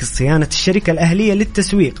مراكز صيانة الشركة الأهلية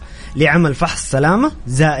للتسويق لعمل فحص سلامة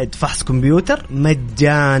زائد فحص كمبيوتر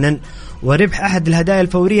مجانا، وربح أحد الهدايا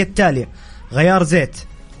الفورية التالية: غيار زيت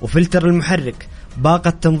وفلتر المحرك، باقة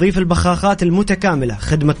تنظيف البخاخات المتكاملة،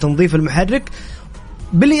 خدمة تنظيف المحرك،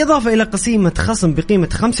 بالإضافة إلى قسيمة خصم بقيمة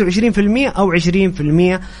 25% أو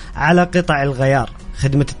 20% على قطع الغيار،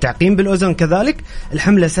 خدمة التعقيم بالأوزون كذلك.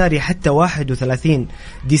 الحملة سارية حتى 31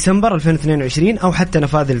 ديسمبر 2022 أو حتى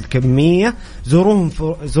نفاذ الكمية.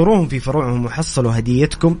 زوروهم في فروعهم وحصلوا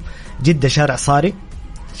هديتكم. جدة شارع صاري،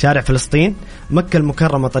 شارع فلسطين، مكة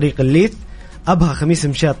المكرمة طريق الليث، أبها خميس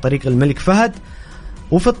مشاة طريق الملك فهد،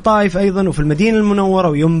 وفي الطائف أيضا، وفي المدينة المنورة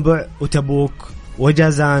وينبع وتبوك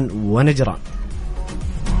وجازان ونجران.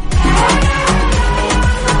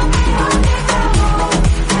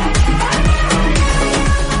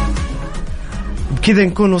 كذا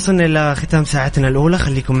نكون وصلنا إلى ختام ساعتنا الأولى.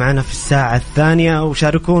 خليكم معنا في الساعة الثانية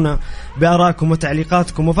وشاركونا بآرائكم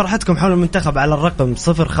وتعليقاتكم وفرحتكم حول المنتخب على الرقم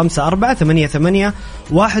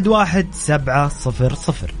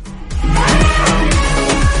 0548811700.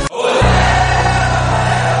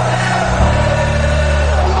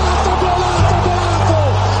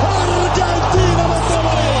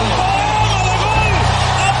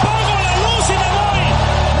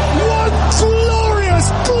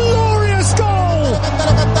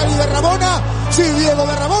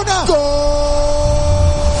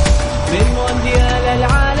 من مونديال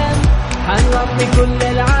العالم حنغطي كل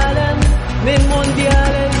العالم، من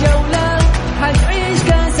مونديال الجولة حنعيش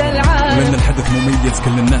كاس العالم. لأن الحدث مميز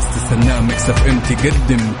كل الناس تستناه، ميكس اف ام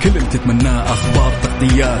تقدم كل اللي تتمناه، أخبار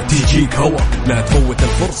تغطيات تجيك هوا، لا تفوت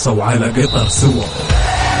الفرصة وعلى قطر سوا.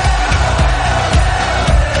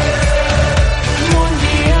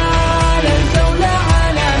 مونديال الجولة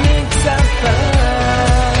على ميكس اف ام.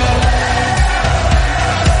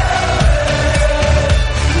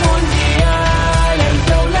 مونديال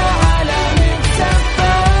الجولة على ميكس اف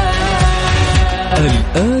ام.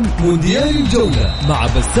 الآن مونديال الجولة مع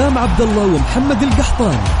بسام عبد الله ومحمد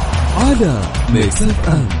القحطاني على ميكس اف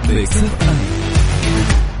ام. ميكس اف ام.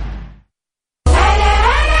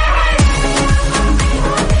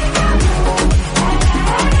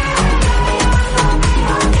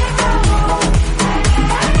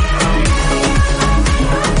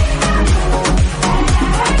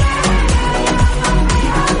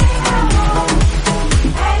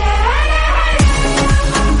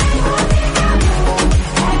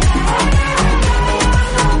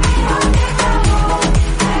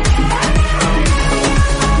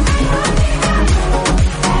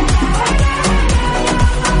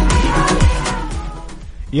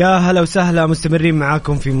 يا هلا وسهلا، مستمرين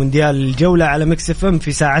معاكم في مونديال الجولة على ميكس اف ام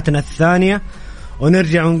في ساعتنا الثانية،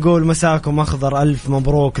 ونرجع ونقول مساكم أخضر. ألف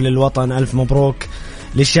مبروك للوطن، ألف مبروك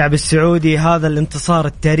للشعب السعودي. هذا الانتصار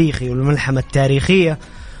التاريخي والملحمة التاريخية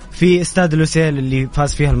في استاد لوسيل اللي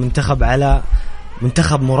فاز فيها المنتخب على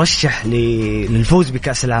منتخب مرشح للفوز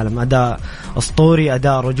بكأس العالم. أداء أسطوري،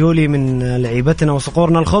 أداء رجولي من لعيبتنا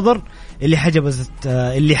وصقورنا الخضر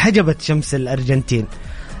اللي حجبت شمس الأرجنتين.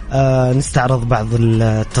 نستعرض بعض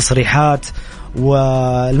التصريحات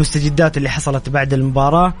والمستجدات اللي حصلت بعد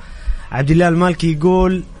المباراة. عبد الله المالكي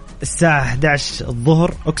يقول الساعة 11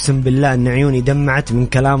 الظهر أقسم بالله أن عيوني دمعت من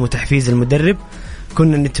كلام وتحفيز المدرب،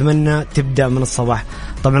 كنا نتمنى تبدأ من الصباح.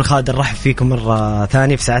 طبعا خالد نرحب فيكم مرة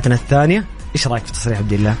ثانية في ساعتنا الثانية. إيش رأيك في تصريح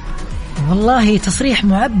عبد الله؟ والله تصريح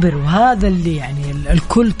معبر، وهذا اللي يعني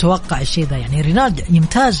الكل توقع الشيء ده. يعني رينالدو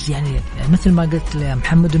يمتاز، يعني مثل ما قلت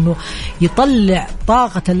محمد انه يطلع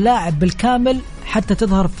طاقة اللاعب بالكامل حتى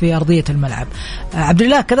تظهر في أرضية الملعب. عبد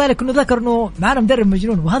الله كذلك انه ذكر انه معنا مدرب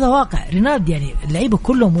مجنون، وهذا واقع. رينالدو يعني اللعيبة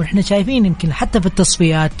كلهم واحنا شايفين يمكن حتى في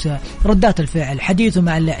التصفيات ردات الفعل، حديثه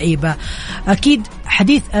مع اللعيبة اكيد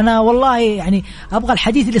حديث. انا والله يعني ابغى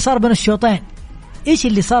الحديث اللي صار بين الشوطين. ايش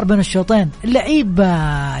اللي صار بين الشوطين؟ اللعيبه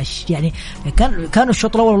يعني كانوا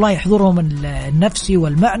الشوط الاول والله حضورهم النفسي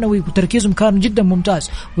والمعنوي وتركيزهم كان جدا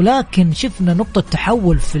ممتاز، ولكن شفنا نقطه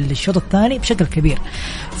تحول في الشوط الثاني بشكل كبير.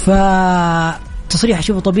 فتصريح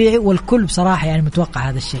اشوفه طبيعي، والكل بصراحه يعني متوقع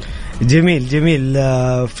هذا الشيء. جميل جميل.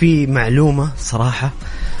 في معلومه صراحه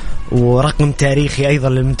ورقم تاريخي أيضا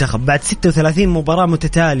للمنتخب. بعد 36 مباراة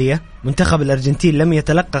متتالية منتخب الأرجنتين لم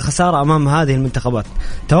يتلقى خسارة أمام هذه المنتخبات.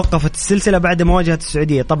 توقفت السلسلة بعد مواجهة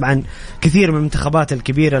السعودية. طبعا كثير من المنتخبات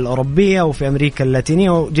الكبيرة الأوروبية وفي أمريكا اللاتينية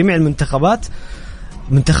وجميع المنتخبات،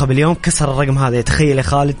 منتخب اليوم كسر الرقم هذا. يتخيل يا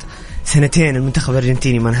خالد، سنتين المنتخب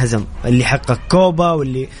الأرجنتيني ما انهزم، اللي حقق كوبا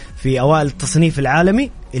واللي في أوائل التصنيف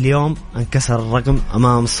العالمي، اليوم انكسر الرقم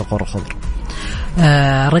أمام الصقور الخضر.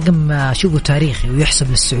 رقم شوفه تاريخي ويحسب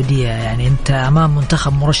للسعودية. يعني أنت أمام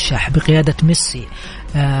منتخب مرشح بقيادة ميسي،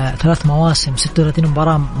 3 مواسم 36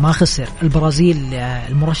 مباراة ما خسر. البرازيل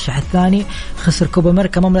المرشح الثاني خسر كوبا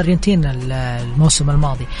أمريكا أمام الأرجنتين الموسم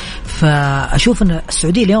الماضي. فأشوف أن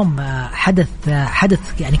السعودية اليوم حدث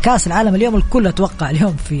يعني كأس العالم. اليوم الكل أتوقع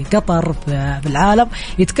اليوم في قطر في العالم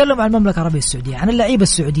يتكلم عن المملكة العربية السعودية، عن اللعيبة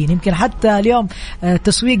السعوديين. يمكن حتى اليوم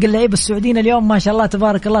تسويق اللعيبة السعوديين اليوم ما شاء الله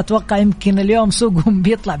تبارك الله، أتوقع يمكن اليوم سوقهم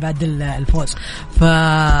بيطلع بعد الفوز.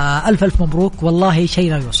 فألف مبروك، والله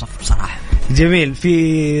شيء لا يوصف بصراحة. جميل.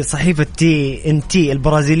 في صحيفة TNT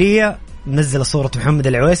البرازيلية نزل صورة محمد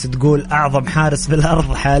العويس تقول أعظم حارس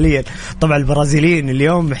بالأرض حاليا. طبعا البرازيليين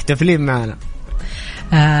اليوم محتفلين معنا.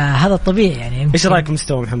 هذا الطبيعي. يعني إيش رأيك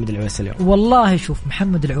مستوى محمد العويس اليوم؟ والله شوف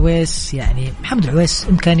محمد العويس، يعني محمد العويس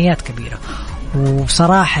إمكانيات كبيرة،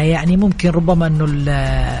 وبصراحة يعني ممكن ربما أنه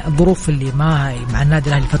الظروف اللي مع النادي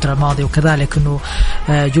الأهلي الفترة الماضية، وكذلك أنه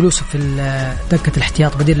جلوسه في دكة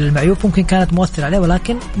الاحتياط بديل للمعيوف ممكن كانت مؤثرة عليه،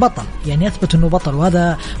 ولكن بطل، يعني أثبت أنه بطل،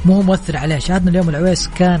 وهذا مو مؤثر عليه. شاهدنا اليوم العويس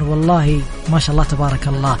كان والله ما شاء الله تبارك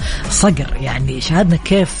الله صقر. يعني شاهدنا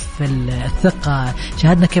كيف الثقة،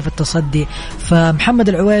 شاهدنا كيف التصدي. فمحمد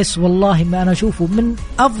العويس والله ما أنا أشوفه من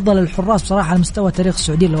أفضل الحراس بصراحة على مستوى تاريخ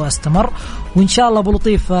السعودية لو استمر، وإن شاء الله أبو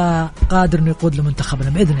لطيف قادر إنه يقود لمنتخبنا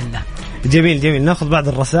بإذن الله. جميل ناخذ بعض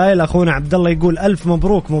الرسائل. أخونا عبد الله يقول ألف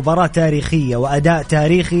مبروك، مباراة تاريخية وأداء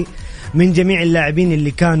تاريخي من جميع اللاعبين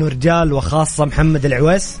اللي كانوا رجال، وخاصة محمد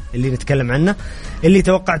العويس اللي نتكلم عنه، اللي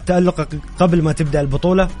توقع التألق قبل ما تبدأ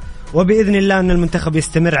البطولة. وبإذن الله أن المنتخب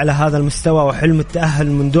يستمر على هذا المستوى، وحلم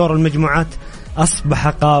التأهل من دور المجموعات أصبح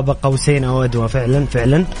قاب قوسين أو أدنى.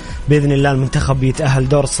 فعلا بإذن الله المنتخب يتأهل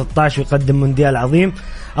دور 16 ويقدم مونديال عظيم.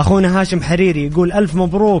 أخونا هاشم حريري يقول ألف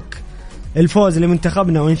مبروك الفوز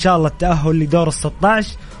لمنتخبنا، وإن شاء الله التأهل لدور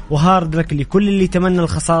 16، وهارد لك لكل اللي يتمنى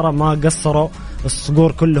الخسارة، ما قصروا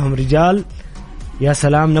الصقور كلهم رجال. يا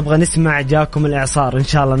سلام، نبغى نسمع جاكم الإعصار، إن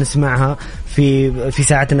شاء الله نسمعها في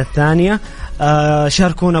ساعتنا الثانية.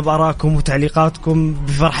 شاركونا بآرائكم وتعليقاتكم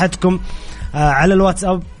بفرحتكم على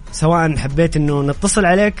الواتساب، سواء حبيت إنه نتصل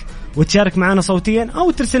عليك وتشارك معنا صوتيا،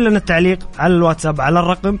 أو ترسل لنا التعليق على الواتساب على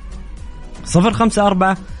الرقم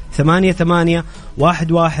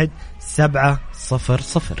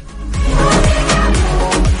 0548811700.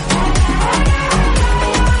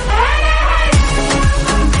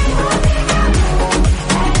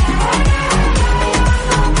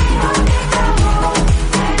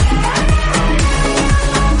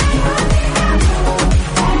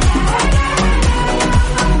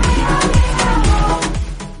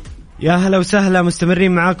 يا هلا وسهلا،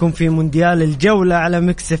 مستمرين معاكم في مونديال الجولة على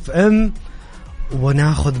ميكس اف ام،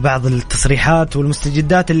 وناخذ بعض التصريحات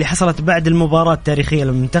والمستجدات اللي حصلت بعد المباراة التاريخية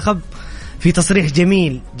للمنتخب. في تصريح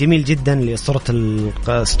جميل جدا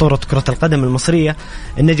لأسطورة كرة القدم المصرية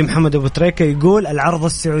النجم محمد أبو تريكة، يقول العرضة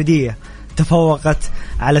السعودية تفوقت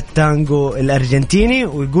على التانجو الأرجنتيني،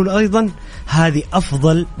 ويقول أيضا هذه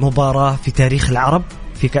أفضل مباراة في تاريخ العرب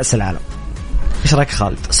في كأس العالم. ايش رايك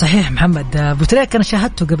خالد؟ صحيح محمد، ابو تريكة انا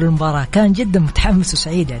شاهدته قبل المباراه، كان جدا متحمس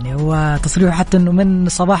وسعيد، يعني هو تصريحه حتى انه من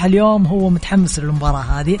صباح اليوم هو متحمس للمباراه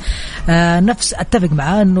هذه. نفس اتفق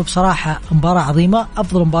معاه انه بصراحه مباراه عظيمه،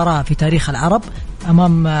 افضل مباراه في تاريخ العرب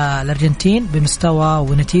امام الارجنتين بمستوى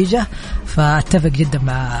ونتيجه، فاتفق جدا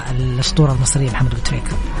مع الاسطوره المصريه محمد ابو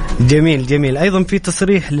تريكة. جميل. ايضا في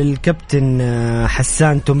تصريح للكابتن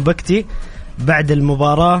حسان تنبكتي بعد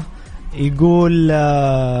المباراه، يقول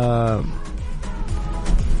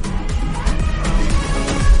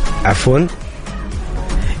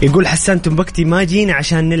يقول حسان تنبكتي ما جينا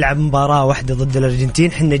عشان نلعب مباراة واحدة ضد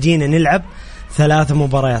الأرجنتين، حنا جينا نلعب 3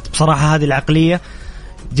 مباريات. بصراحة هذه العقلية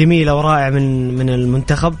جميلة ورائعة من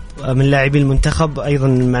المنتخب، من لاعبي المنتخب، أيضا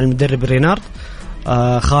مع المدرب رينارد.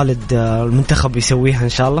 خالد، المنتخب يسويها إن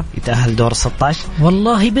شاء الله، يتأهل دور 16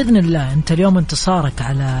 والله بإذن الله. أنت اليوم انتصارك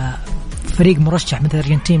على فريق مرشح مثل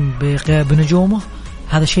الأرجنتين بنجومه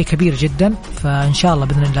هذا شيء كبير جدا، فإن شاء الله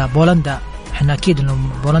بإذن الله. بولندا احنا اكيد انه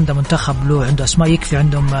بولندا منتخب له عنده اسماء يكفي،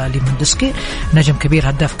 عندهم ليفاندوسكي نجم كبير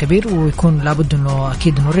هداف كبير، ويكون لابد انه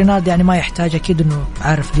اكيد انه رينالد يعني ما يحتاج اكيد انه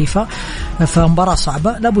عارف ليفا، فمباراه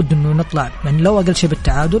صعبه لابد انه نطلع يعني لو اقل شيء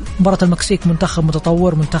بالتعادل. مباراه المكسيك منتخب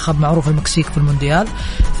متطور، منتخب معروف المكسيك في المونديال،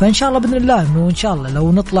 فان شاء الله باذن الله انه ان شاء الله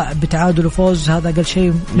لو نطلع بتعادل وفوز هذا اقل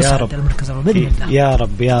شيء نساعد المركز الاول باذن الله.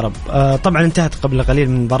 يا رب. طبعا انتهت قبل قليل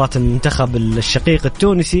من مباراه المنتخب الشقيق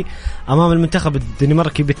التونسي امام المنتخب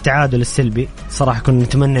الدنماركي بالتعادل السلبي. صراحة كنا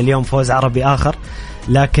نتمنى اليوم فوز عربي آخر،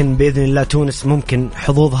 لكن بإذن الله تونس ممكن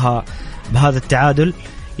حظوظها بهذا التعادل،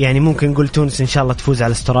 يعني ممكن نقول تونس إن شاء الله تفوز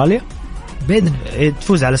على استراليا، بإذن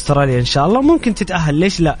تفوز على استراليا إن شاء الله، ممكن تتأهل،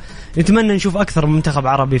 ليش لا. نتمنى نشوف أكثر من منتخب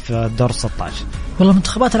عربي في الدور 16. والله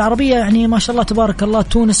المنتخبات العربية يعني ما شاء الله تبارك الله،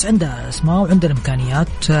 تونس عندها اسماء وعندها الإمكانيات.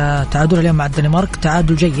 تعادل اليوم مع الدنمارك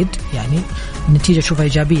تعادل جيد، يعني النتيجة شوفها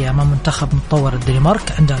إيجابية أمام منتخب متطور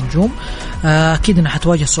الدنمارك، عندها نجوم. أكيد أنها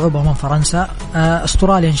حتواجه صعوبة أمام فرنسا.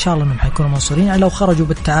 أستراليا إن شاء الله أنهم حيكونوا منصورين، يعني لو خرجوا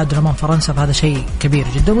بالتعادل أمام فرنسا فهذا شيء كبير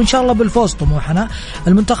جدا، وإن شاء الله بالفوز طموحنا.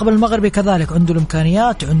 المنتخب المغربي كذلك عنده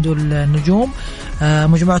الإمكانيات، عنده النجوم،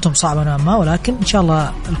 مجموعتهم صعبة نوعا ما، ولكن إن شاء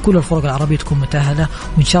الله كل الفرق العربية تكون متأهلة،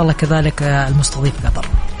 وإن شاء الله كذلك المستضيف قطر.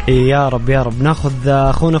 يا رب. ناخذ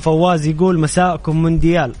أخونا فواز يقول مساءكم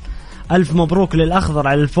مونديال، ألف مبروك للأخضر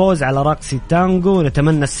على الفوز على رقص التانجو،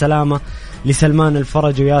 نتمنى السلامة لسلمان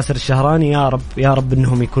الفرج وياسر الشهراني، يا رب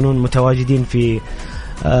أنهم يكونون متواجدين في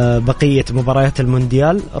بقية مباريات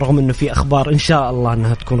المونديال، رغم أنه في أخبار إن شاء الله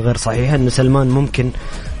أنها تكون غير صحيحة أنه سلمان ممكن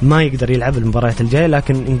ما يقدر يلعب المباريات الجاية،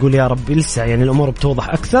 لكن نقول يا رب لسه يعني الأمور بتوضح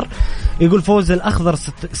أكثر. يقول فوز الأخضر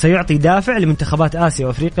سيعطي دافع لمنتخبات آسيا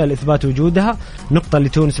وأفريقيا لإثبات وجودها، نقطة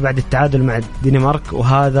لتونس بعد التعادل مع الدنمارك،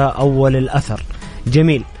 وهذا أول الأثر.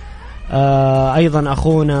 جميل. أيضا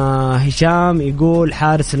أخونا هشام يقول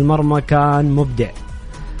حارس المرمى كان مبدع،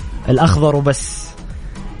 الأخضر وبس.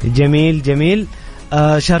 جميل.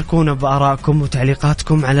 شاركونا بآرائكم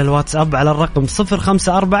وتعليقاتكم على الواتساب على الرقم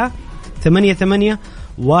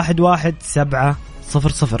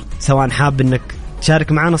 0548811700، سواء حاب انك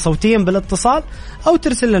تشارك معنا صوتيا بالاتصال أو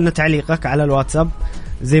ترسل لنا تعليقك على الواتساب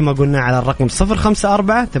زي ما قلنا على الرقم 0548811700.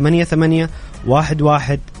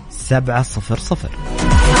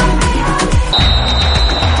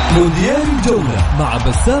 مونديال الجولة مع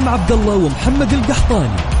بسام عبد الله ومحمد القحطاني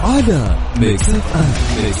على ميكس اف ام.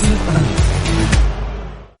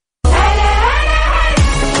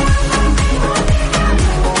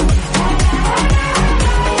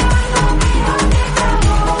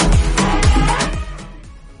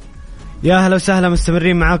 يا هلا وسهلا،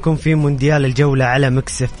 مستمرين معاكم في مونديال الجولة على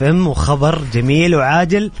ميكس اف ام. وخبر جميل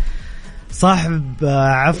وعاجل،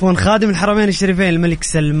 خادم الحرمين الشريفين الملك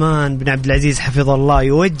سلمان بن عبد العزيز حفظه الله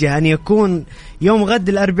يوجه أن يكون يوم غد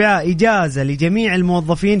الأربعاء إجازة لجميع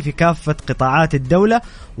الموظفين في كافة قطاعات الدولة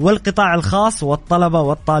والقطاع الخاص والطلبة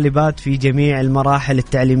والطالبات في جميع المراحل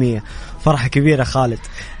التعليمية. فرحة كبيرة خالد،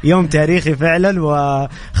 يوم تاريخي فعلا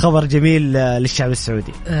وخبر جميل للشعب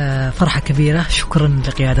السعودي. فرحة كبيرة، شكرا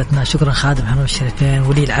لقيادتنا، شكرا خادم الحرمين الشريفين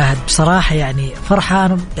ولي العهد. بصراحة يعني فرحة،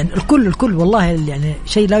 أنا يعني الكل والله يعني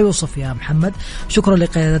شيء لا يوصف يا محمد. شكرا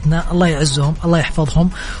لقيادتنا، الله يعزهم الله يحفظهم،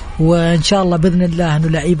 وإن شاء الله بإذن الله أنه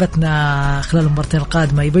لعيبتنا خلال المباراتين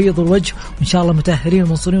القادمة يبيضوا الوجه، وإن شاء الله متأهلين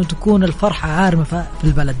ومنصورين وتكون الفرحة عارمة في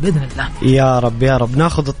البلد بإذن الله. يا رب يا رب.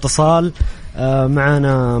 ناخذ اتصال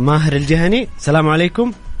معنا ماهر الجهني. السلام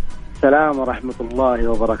عليكم. السلام ورحمة الله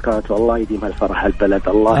وبركاته. الله يديم الفرح البلد،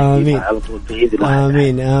 الله يديمها على طول بإذن الله.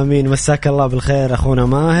 آمين آمين. مساك الله بالخير أخونا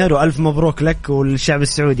ماهر، وألف مبروك لك والشعب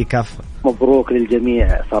السعودي كافة. مبروك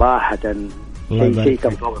للجميع صراحة. شيء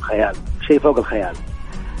كان فوق الخيال، شيء فوق الخيال.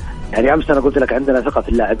 يعني أمس أنا قلت لك عندنا ثقة في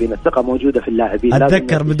اللاعبين، الثقة موجودة في اللاعبين.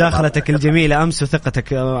 أتذكر مداخلتك الجميلة أمس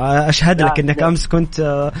وثقتك، أشهد لك أنك أمس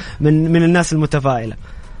كنت من الناس المتفائلة.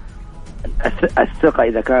 الثقة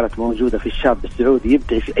إذا كانت موجودة في الشاب السعودي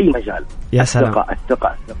يبدع في أي مجال. يا سلام.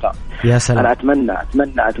 الثقة يا سلام. أنا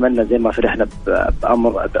أتمنى زي ما فرحنا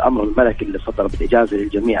بأمر الملك اللي صدر بالإجازة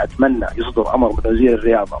للجميع، أتمنى يصدر أمر من وزير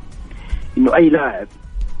الرياضة إنه أي لاعب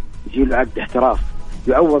يجي له عقد احتراف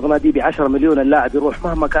يعوض نادي ب10 مليون، اللاعب يروح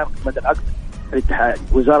مهما كان قيمة العقد، الاتحاد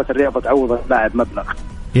وزارة الرياضة تعوض اللاعب مبلغ.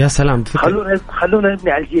 يا سلام. خلونا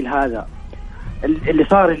نبني على الجيل هذا اللي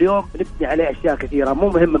صار اليوم، نبني عليه أشياء كثيرة. مو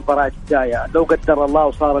مهم المباراة الجاية، لو قدر الله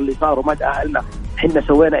وصار اللي صار وما تأهلنا، حنا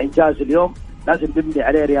سوينا إنجاز اليوم، لازم نبني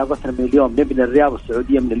عليه رياضتنا من اليوم، نبني الرياضة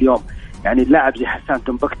السعودية من اليوم. يعني اللاعب زي حسان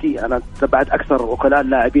تنبكتي، أنا تبعت أكثر وكلاء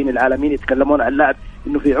اللاعبين العالميين يتكلمون عن اللاعب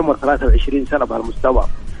إنه في عمر 23 سنة بهالمستوى.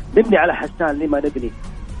 نبني على حسان، لما نبني؟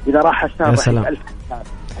 إذا راح حسان راح 1000 حسان.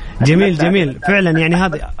 جميل فعلا. يعني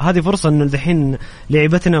هذه فرصة إنه الحين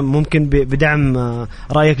لعيبتنا ممكن بدعم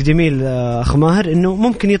رأيك جميل أخ ماهر، إنه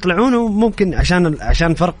ممكن يطلعون، وممكن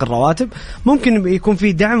عشان فرق الرواتب ممكن يكون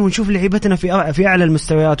في دعم، ونشوف لعيبتنا في أعلى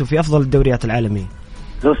المستويات وفي أفضل الدوريات العالمية.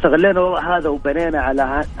 لو استغلينا هذا وبنينا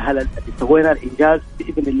على سوينا الإنجاز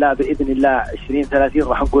بإذن الله 2030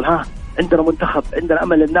 راح نقول عندنا منتخب، عندنا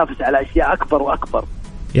أمل ننافس على أشياء أكبر وأكبر.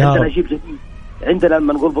 عندنا شيء جديد، عندنا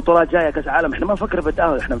لما نقول بطولات جايه كاس العالم، احنا ما نفكر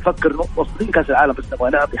بالتاهل، احنا نفكر واصلين كاس العالم، بس نبغى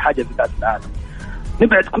نعطي حاجه في كاس العالم.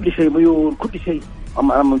 نبعد كل شيء ميول، كل شيء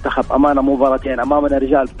امام منتخب، امامنا مباراتين، امامنا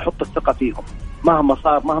رجال، نحط الثقه فيهم مهما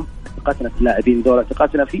صار. مهما ثقتنا في اللاعبين دول،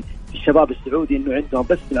 ثقتنا في الشباب السعودي انه عندهم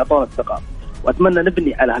بس يعطونا الثقه. واتمنى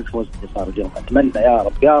نبني على هالفوز اللي صار اليوم. اتمنى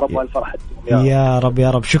يا رب والفرحه يا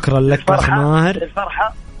رب. شكرا لك يا ماهر.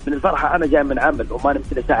 من الفرحة أنا جاي من عمل وما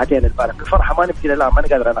نمت له ساعتين، الفرحة ما نمت له، لا ما أنا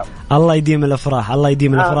قادر أنام. الله يديم الأفراح، الله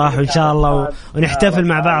يديم الأفراح، وإن شاء الله ونحتفل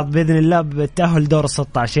مع بعض بإذن الله بالتأهل دور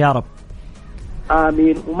 16 يا رب.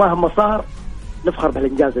 آمين. ومهما صار نفخر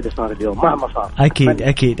بالإنجاز اللي صار اليوم مهما صار.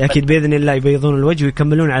 أكيد بإذن الله يبيضون الوجه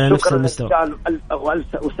ويكملون على نفس المستوى.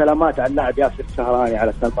 والسلامات على اللاعب ياسر الشهراني،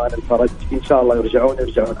 على سلمان الفرج، إن شاء الله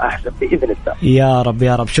يرجعون أحسن بإذن الله.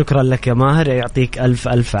 يا رب. شكرا لك يا ماهر، يعطيك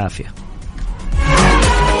ألف عافية.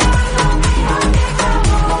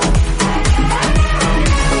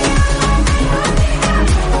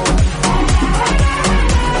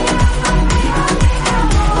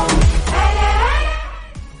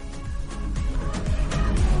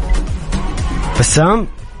 بسام،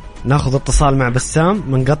 ناخذ اتصال مع بسام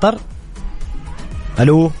من قطر.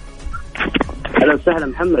 الو. هلا وسهلا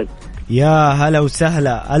محمد. يا هلا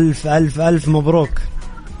وسهلا، ألف مبروك.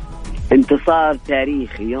 انتصار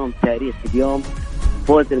تاريخي، يوم تاريخي اليوم.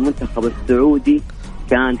 فوز المنتخب السعودي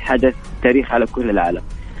كان حدث تاريخي على كل العالم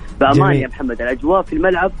بأمان. يا محمد الأجواء في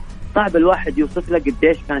الملعب صعب الواحد يوصف لك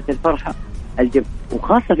قديش كانت الفرحة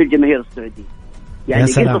وخاصة في الجماهير السعودية. يعني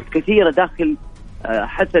قصص كثيرة داخل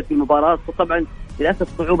حتى في المباراة. وطبعا للأسف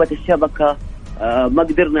صعوبة الشبكة ما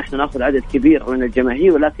قدرنا احنا ناخذ عدد كبير من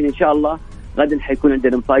الجماهير، ولكن ان شاء الله غدا حيكون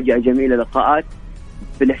عندنا مفاجأة جميلة، لقاءات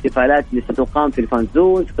في الاحتفالات اللي ستقام في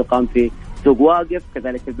الفانزون، ستقام في السوق واقف،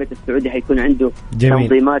 كذلك البيت السعودي حيكون عنده جميل.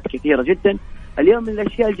 تنظيمات كثيرة جدا. اليوم من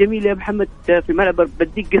الأشياء الجميلة يا محمد في الملعب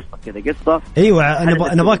بديك قصة كذا قصة. ايوه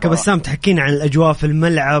انا باك بسام تحكينا عن الاجواء في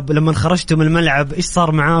الملعب لما خرجتوا من الملعب، ايش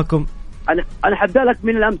صار معاكم؟ انا حبدا لك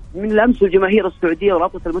من الامس والجماهير السعوديه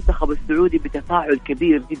ورابطه المنتخب السعودي بتفاعل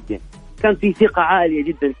كبير جدا، كان في ثقه عاليه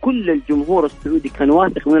جدا، كل الجمهور السعودي كان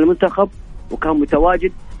واثق من المنتخب وكان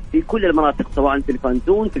متواجد في كل المناطق، سواء في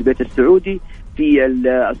الفانزون، في البيت السعودي، في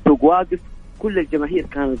السوق واقف، كل الجماهير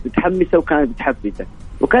كانت متحمسه وكانت متحفزه،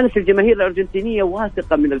 وكانت الجماهير الارجنتينيه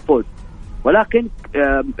واثقه من الفوز. ولكن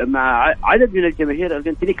مع عدد من الجماهير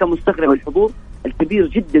الارجنتينيه كان مستغرب الحضور الكبير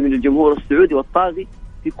جدا من الجمهور السعودي والطاغي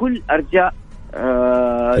في كل أرجاء.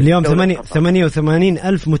 اليوم 88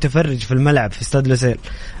 ألف متفرج في الملعب في استاد لوسيل،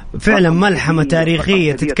 فعلا ملحمة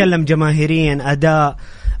تاريخية تتكلم جماهيريا.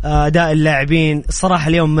 أداء اللاعبين الصراحة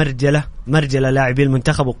اليوم مرجلة لاعبي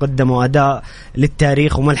المنتخب، وقدموا أداء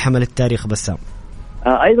للتاريخ وملحمة للتاريخ. بسام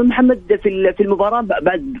أيضا محمد في المباراة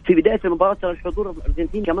بعد في بداية المباراة الحضور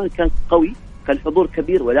الأرجنتيني كمان كان قوي، كان حضور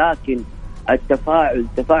كبير، ولكن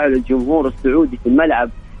تفاعل الجمهور السعودي في الملعب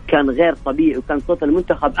كان غير طبيعي، وكان صوت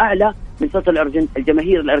المنتخب أعلى من صوت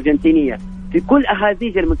الجماهير الأرجنتينية في كل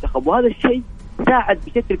أهازيج المنتخب، وهذا الشيء ساعد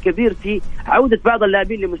بشكل كبير في عودة بعض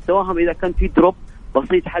اللاعبين لمستواهم إذا كان في دروب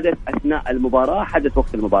بسيط حدث أثناء المباراة، حدث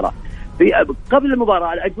وقت المباراة. قبل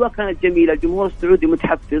المباراة الأجواء كانت جميلة، الجمهور السعودي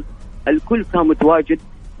متحفز، الكل كان متواجد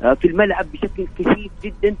في الملعب بشكل كثيف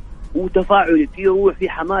جدا وتفاعل، في روح، في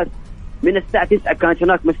حماس. من الساعة 9 كانت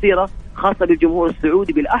هناك مسيرة خاصة بالجمهور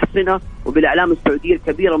السعودي بالأحصنة وبالأعلام السعودية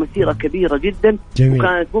الكبيرة، مسيرة كبيرة جدا جميل.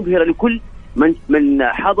 وكانت مبهرة لكل من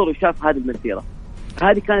حضر وشاف هذه المسيرة.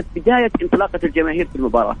 هذه كانت بداية انطلاقة الجماهير في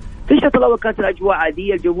المباراة. في الشوط الأول كانت الأجواء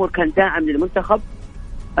عادية، الجمهور كان داعم للمنتخب.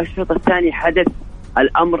 الشوط الثاني حدث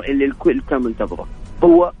الأمر اللي الكل كان منتظره،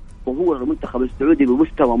 هو ظهور المنتخب السعودي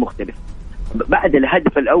بمستوى مختلف. بعد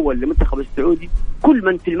الهدف الأول للمنتخب السعودي كل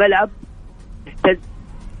من في الملعب اهتز،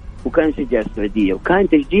 وكان يشجع السعودية، وكان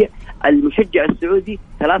تشجيع المشجع السعودي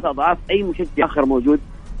 3 أضعاف أي مشجع آخر موجود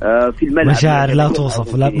في الملعب. مشاعر لا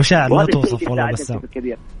توصف، لا مشاعر لا توصف والله. بس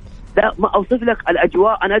لا ما أوصف لك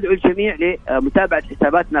الأجواء. أنا أدعو الجميع لمتابعة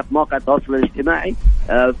حساباتنا في مواقع التواصل الاجتماعي،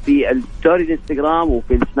 في الستوري الانستغرام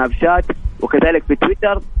وفي السناب شات وكذلك في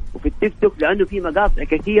تويتر وفي التيك توك، لأنه في مقاطع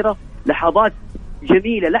كثيرة، لحظات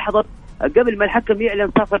جميلة. لحظة قبل ما الحكم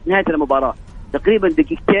يعلن صفرة نهاية المباراة تقريبا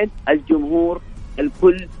دقيقتين، الجمهور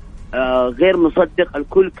الكل غير مصدق،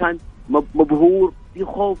 الكل كان مبهور، في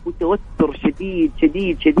خوف وتوتر شديد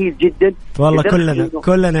شديد شديد جدا. والله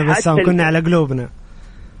كلنا بسام كنا على قلوبنا.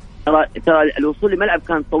 ترى الوصول للملعب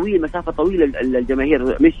كان طويل، مسافة طويلة،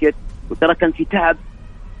 الجماهير مشيت، وترى كان في تعب.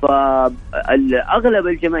 فأغلب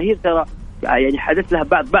الجماهير ترى يعني حدث لها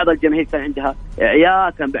بعض الجماهير كان عندها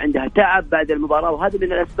عياء، كان عندها تعب بعد المباراة، وهذا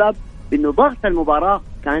من الأسباب إنه ضغط المباراة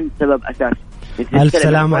كان سبب أساسي. ألف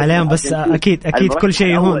سلام عليهم. بس أكيد كل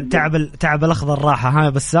شيء هون تعب الأخضر راحة. ها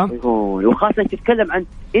بسام، وخاصة تتكلم عن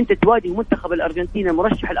أنت تواجه منتخب الأرجنتين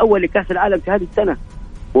المرشح الأول لكأس العالم في هذه السنة،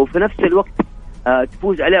 وفي نفس الوقت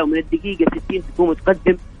تفوز عليه ومن الدقيقة 60 تكون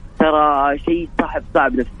متقدم، ترى شيء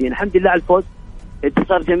صعب نفسيا. الحمد لله على الفوز،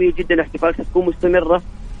 انتصار جميل جدا، احتفالات تكون مستمرة.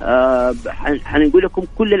 حنقول لكم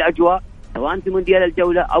كل الأجواء سواء في مونديال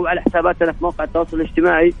الجولة أو على حساباتنا في موقع التواصل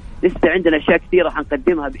الاجتماعي. لسه عندنا أشياء كثيرة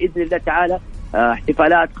حنقدمها بإذن الله تعالى،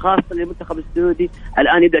 احتفالات خاصة للمنتخب السعودي.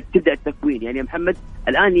 الآن تبدأ التكوين، يعني يا محمد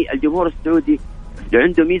الآن الجمهور السعودي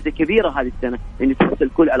عنده ميزة كبيرة هذه السنة، إنه تحس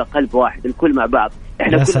الكل على قلب واحد، الكل مع بعض.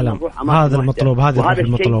 إحنا كلنا نروح أمام هذا المطلوب، هذا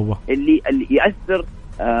المطلوب اللي يأثر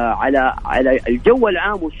على الجو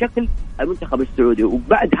العام وشكل المنتخب السعودي.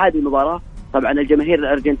 وبعد هذه المباراة طبعا الجماهير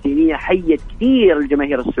الأرجنتينية حيت كثير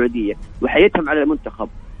الجماهير السعودية وحيتهم على المنتخب.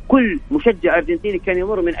 كل مشجع أرجنتيني كان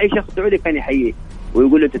يمر من أي شخص سعودي كان يحييه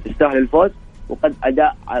ويقول له أنت تستاهل الفوز، وقد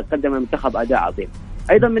قدم المنتخب أداء عظيم.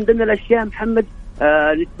 أيضا من ضمن الأشياء محمد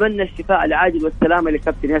نتمنى الشفاء العاجل والسلامة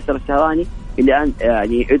لكابتن ياسر الشهراني اللي الآن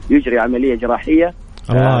يعني يجري عملية جراحية،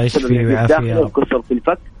 الله يشفيه ويعافيه، كسر في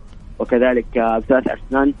الفك وكذلك 3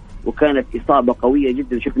 أسنان، وكانت إصابة قوية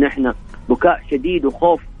جدا. شفنا إحنا بكاء شديد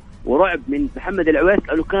وخوف ورعب من محمد العويس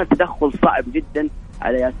لأنه كان تدخل صعب جدا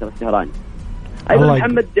على ياسر الشهراني. أيضا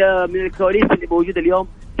محمد من الكواليس اللي موجودة اليوم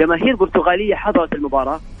جماهير برتغالية حضرت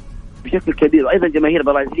المباراة بشكل كبير، وأيضا جماهير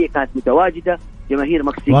برازيلية كانت متواجدة، جماهير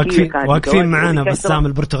مكسيكية كانت واقفين معنا. بسام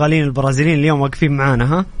البرتغاليين البرازيليين اليوم واقفين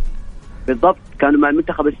معنا. ها بالضبط، كانوا مع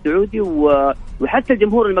المنتخب السعودي وحتى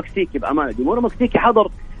الجمهور المكسيكي. بأمانة الجمهور المكسيكي حضر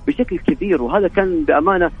بشكل كبير، وهذا كان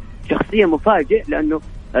بأمانة شخصية مفاجئ، لأنه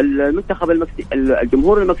المنتخب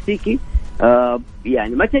الجمهور المكسيكي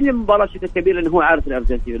يعني ما كان المباراة بشكل كبير لأنه هو عارف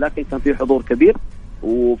الأرجنتين، لكن كان في حضور كبير.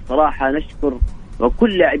 وبصراحة نشكر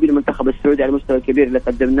وكل لاعبي المنتخب السعودي على المستوى الكبير اللي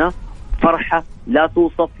قدمناه فرحة لا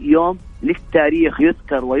توصف، يوم للتاريخ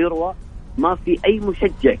يذكر ويروى. ما في أي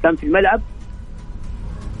مشجع كان في الملعب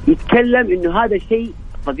يتكلم إنه هذا شيء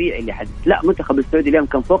طبيعي اللي حدث، لا، منتخب السعودي اليوم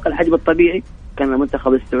كان فوق الحجم الطبيعي، كان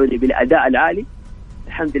المنتخب السعودي بالأداء العالي،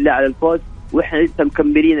 الحمد لله على الفوز. وإحنا لسه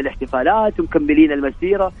مكملين الاحتفالات ومكملين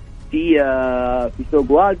المسيرة في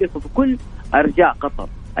سوق واقف وفي كل أرجاء قطر.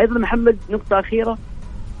 أيضا محمد نقطة أخيرة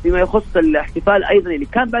فيما يخص الاحتفال أيضا اللي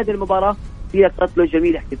كان بعد المباراة، فيها قتله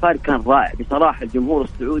جميل، احتفال كان رائع بصراحة. الجمهور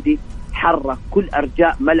السعودي حرك كل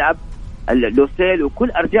أرجاء ملعب لوسيل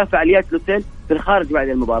وكل أرجاء فعاليات لوسيل في الخارج بعد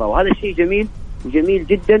المباراة، وهذا الشيء جميل وجميل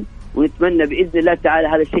جدا. ونتمنى بإذن الله تعالى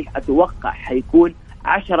هذا الشيء أتوقع حيكون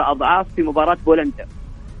 10 أضعاف في مباراة بولندا.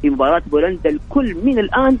 في مباراة بولندا الكل من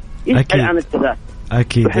الآن يسأل عن التذاكر.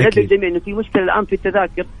 أكيد وحنا ندري الجميع إنه في مشكلة الآن في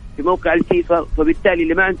التذاكر في موقع الفيفا، فبالتالي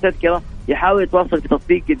اللي ما عنده تذكرة يحاول يتواصل في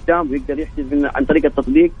تطبيق قدام ويقدر يحجز عن طريق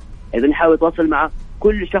التطبيق. أيضا يحاول يتواصل مع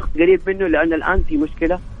كل شخص قريب منه، لأن الآن في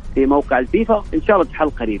مشكلة في موقع الفيفا، إن شاء الله تحل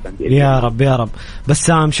قريبا يا رب يا رب.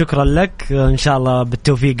 بسام شكرا لك، إن شاء الله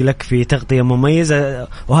بالتوفيق لك في تغطية مميزة،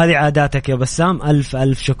 وهذه عاداتك يا بسام.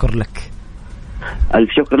 ألف شكر لك.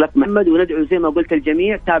 ألف شكر لك محمد، وندعو زي ما قلت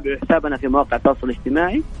الجميع تابعوا حسابنا في مواقع التواصل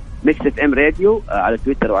الاجتماعي ميكس اف ام راديو على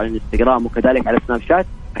تويتر وعلى الانستغرام وكذلك على سناب شات،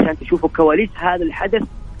 عشان تشوفوا كواليس هذا الحدث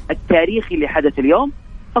التاريخي اللي حدث اليوم.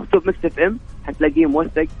 اكتب ميكس اف ام حتلاقيه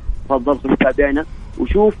موثق. تفضل تابعنا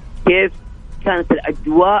وشوف كيف كانت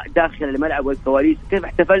الأجواء داخل الملعب والكواليس، كيف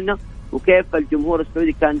احتفلنا وكيف الجمهور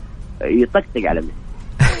السعودي كان يطقطق على منه.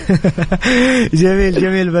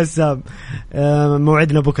 جميل بسام.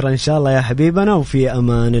 موعدنا بكرة إن شاء الله يا حبيبنا، وفي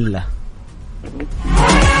أمان الله.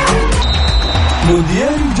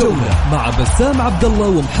 مونديال الجولة مع بسام عبد الله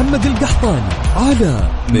ومحمد القحطاني على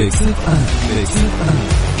ميكس اف ام.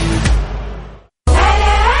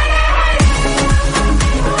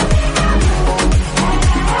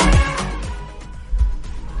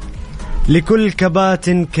 لكل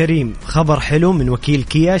كباتن كريم خبر حلو من وكيل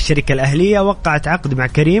كيا. الشركة الأهلية وقعت عقد مع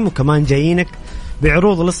كريم، وكمان جايينك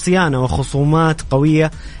بعروض للصيانة وخصومات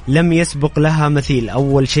قوية لم يسبق لها مثيل.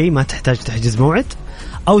 أول شيء ما تحتاج تحجز موعد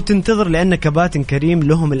أو تنتظر، لأن كباتن كريم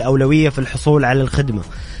لهم الأولوية في الحصول على الخدمة.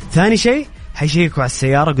 ثاني شيء حيشيكوا على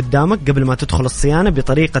السيارة قدامك قبل ما تدخل الصيانة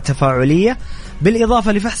بطريقة تفاعلية،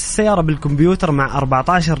 بالإضافة لفحص السيارة بالكمبيوتر مع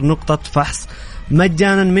 14 نقطة فحص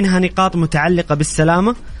مجانا، منها نقاط متعلقة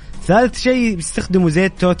بالسلامة. ثالث شيء بيستخدموا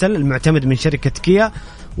زيت توتال المعتمد من شركة كيا،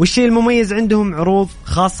 والشيء المميز عندهم عروض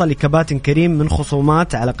خاصة لكباتن كريم من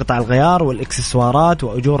خصومات على قطع الغيار والإكسسوارات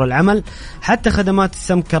وأجور العمل، حتى خدمات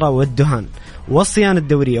السمكرة والدهان والصيانة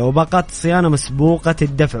الدورية وباقات الصيانة مسبوقة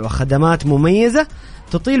الدفع، وخدمات مميزة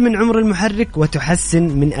تطيل من عمر المحرك وتحسن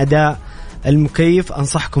من أداء المكيف.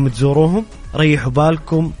 أنصحكم تزوروهم، ريحوا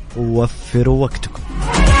بالكم ووفروا وقتكم.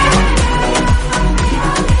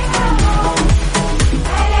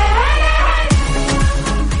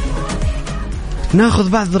 ناخذ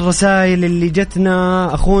بعض الرسائل اللي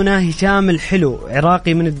جتنا. أخونا هشام الحلو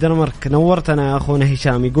عراقي من الدنمارك، نورتنا يا أخونا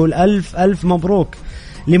هشام. يقول ألف مبروك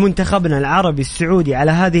لمنتخبنا العربي السعودي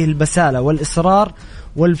على هذه البسالة والإصرار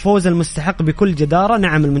والفوز المستحق بكل جدارة.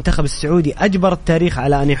 نعم، المنتخب السعودي أجبر التاريخ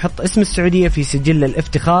على أن يحط اسم السعودية في سجل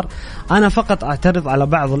الافتخار. أنا فقط أعترض على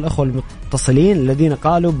بعض الأخوة المتصلين الذين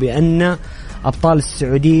قالوا بأن أبطال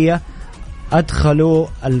السعودية أدخلوا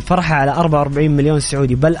الفرحة على 44 مليون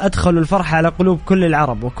سعودي، بل أدخلوا الفرحة على قلوب كل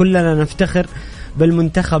العرب، وكلنا نفتخر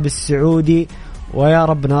بالمنتخب السعودي، ويا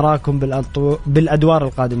رب نراكم بالأدوار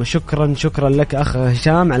القادمة. شكرا لك أخ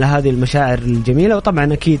هشام على هذه المشاعر الجميلة.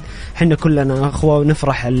 وطبعا أكيد حنا كلنا أخوة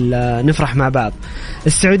ونفرح مع بعض.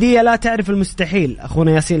 السعودية لا تعرف المستحيل.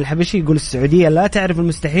 أخونا ياسين الحبشي يقول السعودية لا تعرف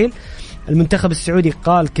المستحيل. المنتخب السعودي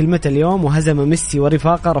قال كلمة اليوم وهزم ميسي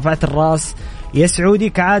ورفاقه. رفعت الراس يا سعودي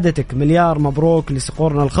كعادتك. مليار مبروك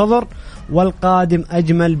لصقورنا الخضر، والقادم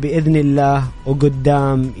أجمل بإذن الله،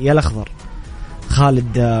 وقدام يا الأخضر.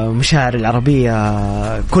 خالد، مشاعر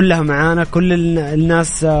العربية كلها معانا، كل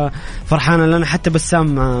الناس فرحانة لنا، حتى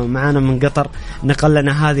بسام معانا من قطر نقل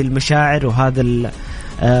لنا هذه المشاعر وهذا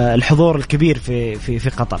الحضور الكبير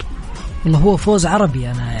في قطر. والله هو فوز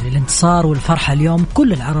عربي. أنا يعني الانتصار والفرحة اليوم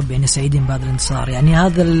كل العرب يعني سعيدين بهذا الانتصار. يعني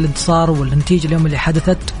هذا الانتصار والنتيجة اليوم اللي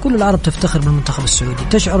حدثت كل العرب تفتخر بالمنتخب السعودي.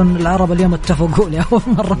 تشعر أن العرب اليوم اتفقوا لأول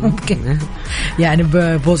مرة ممكن يعني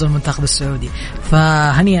بفوز المنتخب السعودي.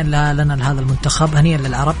 فهنيا لنا لهذا المنتخب، هنيا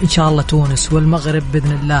للعرب. إن شاء الله تونس والمغرب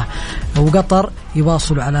بإذن الله وقطر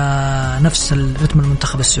يواصلوا على نفس الرتم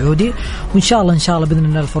المنتخب السعودي، وإن شاء الله بإذن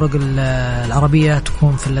الله الفرق العربية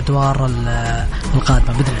تكون في الأدوار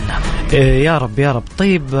القادمة بإذن الله. يا رب.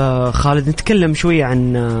 طيب خالد، نتكلم شوية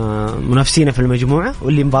عن منافسينا في المجموعة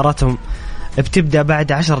واللي مباراتهم بتبدأ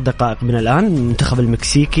بعد 10 دقائق من الآن، المنتخب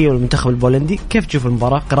المكسيكي والمنتخب البولندي. كيف تشوف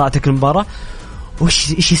المباراة؟ قراءتك المباراة،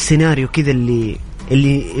 وإيش السيناريو كذا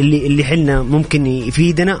اللي حلنا ممكن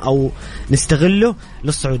يفيدنا أو نستغله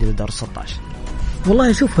للصعود إلى دور 16؟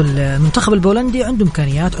 والله شوف، المنتخب البولندي عنده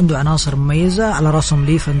إمكانيات، عنده عناصر مميزة، على رأسهم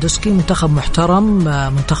ليفاندوسكي، منتخب محترم،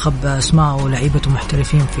 منتخب أسماء ولاعيبته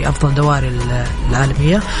محترفين في أفضل دوائر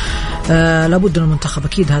العالمية. لابد أن المنتخب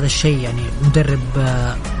أكيد هذا الشيء يعني مدرب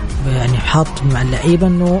يعني حاط مع اللعيبة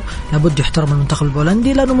أنه لابد يحترم المنتخب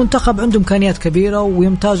البولندي، لأنه منتخب عنده إمكانيات كبيرة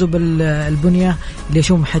ويمتازوا بالبنية اللي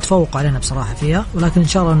يشوفهم حيتفوقوا علينا بصراحة فيها، ولكن إن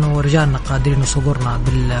شاء الله أنه رجالنا قادرين يصبرنا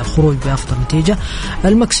بالخروج بأفضل نتيجة.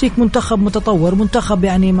 المكسيك منتخب متطور، منتخب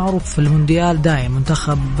يعني معروف في المونديال دائم،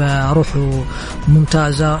 منتخب روحه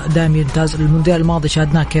ممتازة دائم يمتاز. المونديال الماضي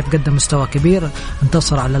شاهدناه كيف قدم مستوى كبير،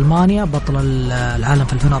 انتصر على ألمانيا بطل العالم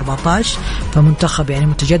في 2014. فمنتخب يعني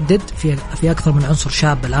متجدد في أكثر من عنصر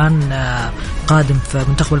شاب الآن قادم في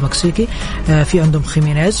المنتخب المكسيكي. في عندهم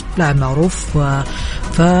خيمينيز لاعب معروف،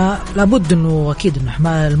 فلابد انه اكيد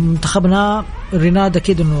انه منتخبنا ريناد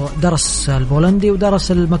اكيد انه درس البولندي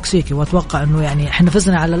ودرس المكسيكي، واتوقع انه يعني احنا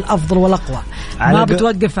فزنا على الافضل والاقوى، ما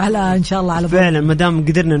بتوقف على ان شاء الله على فعلا. ما دام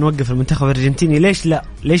قدرنا نوقف المنتخب الارجنتيني ليش لا؟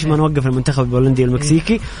 ليش ما نوقف المنتخب البولندي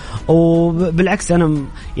والمكسيكي؟ وبالعكس انا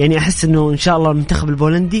يعني احس انه ان شاء الله المنتخب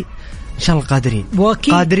البولندي إن شاء الله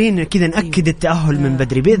قادرين كذا نأكد التأهل من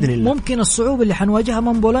بدري بإذن الله. ممكن الصعوبة اللي حنواجهها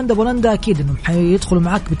من بولندا أكيد إنهم حيدخلوا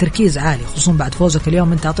معك بتركيز عالي، خصوصا بعد فوزك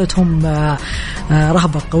اليوم أنت أعطيتهم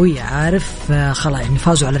رهبة قوية، عارف خلاص يعني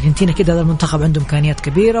فازوا على الأرجنتين كده. هذا المنتخب عنده إمكانيات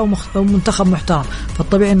كبيرة ومنتخب محترم،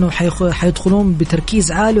 فالطبيعي إنه حيدخلون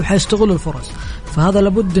بتركيز عالي وحيستغلوا الفرص. فهذا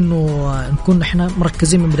لابد إنه نكون إحنا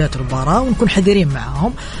مركزين من بداية المباراة ونكون حذرين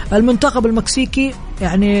معهم. المنتخب المكسيكي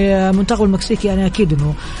يعني أكيد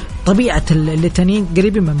إنه طبيعة التنين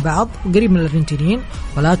قريبين من بعض، قريب من الارجنتينيين،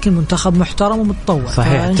 ولكن منتخب محترم ومتطور.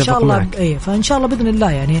 فإن شاء الله فإن شاء الله بإذن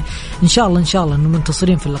الله يعني إن شاء الله إنه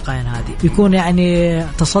منتصرين في اللقاءين هذه، بيكون يعني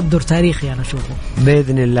تصدر تاريخي أنا أشوفه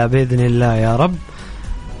بإذن الله يا رب.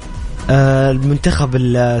 المنتخب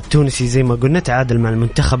التونسي زي ما قلنا تعادل مع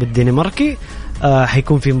المنتخب الدنماركي.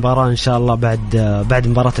 حيكون في مباراة إن شاء الله بعد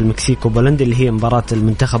مباراة المكسيك وبولندا اللي هي مباراة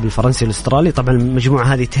المنتخب الفرنسي والأسترالي. طبعا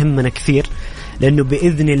المجموعة هذه تهمنا كثير، لأنه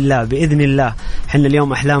بإذن الله حنا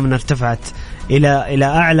اليوم أحلامنا ارتفعت إلى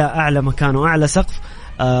أعلى مكان وأعلى سقف.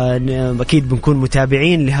 أكيد بنكون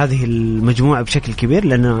متابعين لهذه المجموعة بشكل كبير،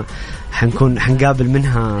 لأنه حنقابل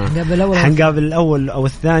منها حنقابل الأول أو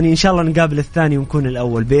الثاني. إن شاء الله نقابل الثاني ونكون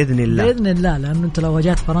الأول بإذن الله. لأنه أنت لو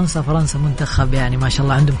واجهت فرنسا منتخب يعني ما شاء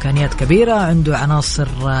الله عنده إمكانيات كبيرة، عنده عناصر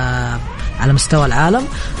على مستوى العالم.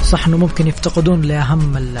 صح إنه ممكن يفتقدون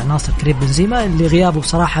لأهم العناصر كريم بنزيما اللي غيابه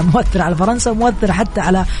بصراحة مؤثر على فرنسا ومؤثر حتى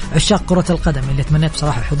على عشاق كرة القدم اللي تمنيت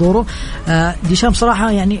بصراحة حضوره. ديشام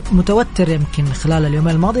بصراحة يعني متوتر يمكن خلال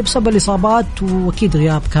اليومين الماضي بسبب الإصابات وأكيد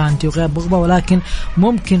غياب كانتي وغياب بوجبا، ولكن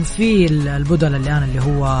ممكن في البدل اللي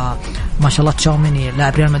هو ما شاء الله تشاوميني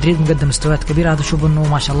لاعب ريال مدريد مقدم مستويات كبيرة، هذا شوف إنه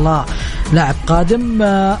ما شاء الله لاعب قادم.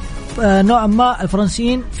 نوعا ما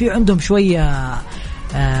الفرنسيين في عندهم شوية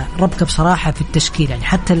ربكة بصراحة في التشكيل، يعني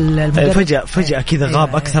حتى فجأة كذا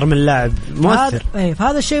غاب أكثر من لاعب مؤثر.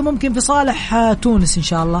 فهذا الشيء ممكن في صالح تونس إن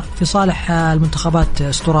شاء الله، في صالح المنتخبات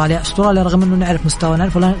استراليا رغم أنه نعرف مستوى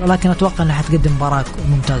ولكن أتوقع أنها حتقدم مباراة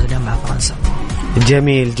ممتازة اليوم مع فرنسا.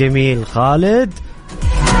 جميل خالد.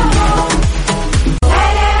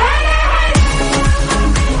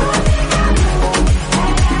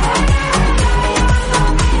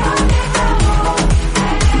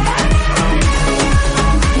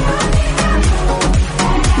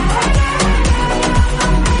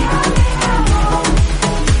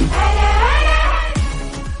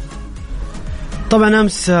 طبعا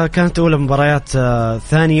أمس كانت أولى مباريات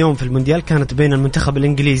ثاني يوم في المونديال، كانت بين المنتخب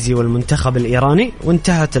الإنجليزي والمنتخب الإيراني،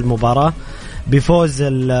 وانتهت المباراة بفوز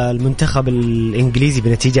المنتخب الإنجليزي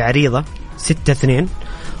بنتيجة عريضة 6-2.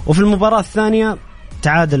 وفي المباراة الثانية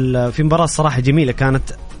تعادل في مباراة صراحة جميلة، كانت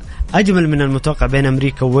أجمل من المتوقع بين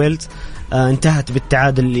أمريكا وويلز، انتهت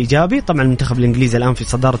بالتعادل الإيجابي. طبعا المنتخب الإنجليزي الآن في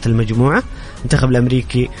صدارة المجموعة، المنتخب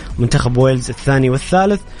الأمريكي ومنتخب ويلز الثاني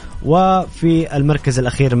والثالث، وفي المركز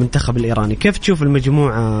الأخير المنتخب الإيراني. كيف تشوف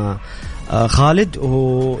المجموعة خالد،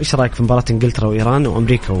 وإيش رأيك في مباراة إنجلترا وإيران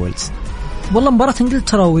وأمريكا وويلز؟ والله مباراة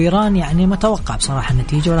إنجلترا وإيران يعني ما توقع بصراحة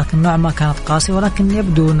النتيجة، ولكن نوعا ما كانت قاسية، ولكن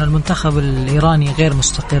يبدو أن المنتخب الإيراني غير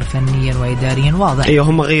مستقر فنيا وإداريا واضح. أيوة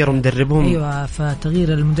هم غيروا مدربهم. أيوة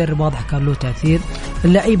فتغيير المدرب واضح كان له تأثير.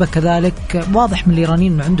 اللعيبة كذلك واضح من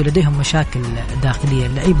الإيرانيين أنه لديهم مشاكل داخلية،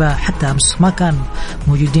 اللعيبة حتى أمس ما كان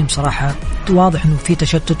موجودين بصراحة واضح انه في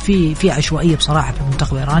تشتت، في عشوائيه بصراحه في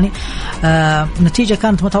المنتخب الايراني. النتيجه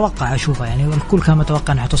كانت متوقعه اشوفها، يعني الكل كان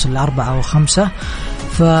متوقع انها توصل ل4 أو 5.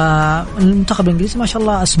 فالمنتخب الانجليزي ما شاء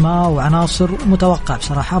الله اسماء وعناصر، متوقع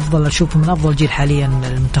بصراحه افضل، اشوفه من افضل جيل حاليا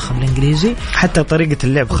المنتخب الانجليزي. حتى طريقه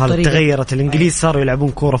اللعب خالد تغيرت، الانجليز صاروا يلعبون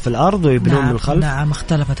كوره في الارض ويبنون من الخلف. نعم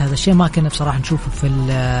اختلفت، هذا الشيء ما كنا بصراحه نشوفه في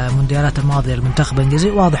المونديالات الماضيه. المنتخب الانجليزي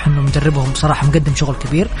واضح انه مدربهم بصراحه مقدم شغل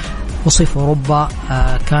كبير، وصيف اوروبا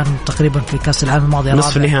كان تقريبا في كاس العالم الماضي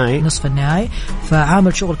نصف النهائي،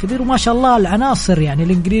 فعامل شغل كبير. وما شاء الله العناصر، يعني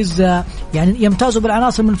الانجليز يعني يمتازوا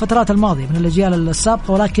بالعناصر من الفترات الماضيه من الاجيال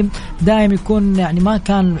السابقه، ولكن دائما يكون يعني ما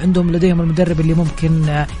كان لديهم المدرب اللي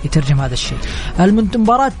ممكن يترجم هذا الشيء.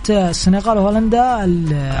 مباراة السنغال وهولندا،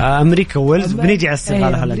 امريكا وويلز، بنيجي على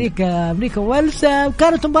السنغال وهولندا. امريكا وويلز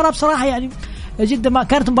كانت مباراة بصراحه يعني جدا، ما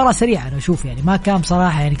كانت مباراة سريعة أنا أشوف، يعني ما كان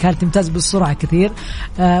بصراحة يعني كانت تمتاز بالسرعة كثير.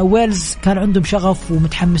 ويلز كان عندهم شغف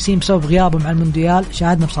ومتحمسين بسبب غيابهم عن المونديال،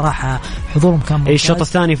 شاهدنا بصراحة حضورهم كان ممتاز. الشوط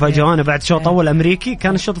الثاني فاجئونا بعد شوط أول أمريكي،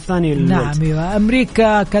 كان الشوط الثاني نعم أيوة.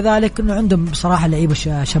 أمريكا كذلك إنه عندهم بصراحة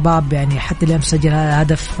لعيبة شباب، يعني حتى اللي سجل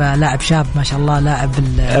هدف لاعب شاب ما شاء الله، لاعب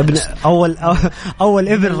ابن أول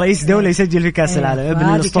ابن رئيس دولة يسجل في كأس العالم،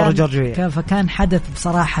 ابن الأسطورة جورجيا. فكان حدث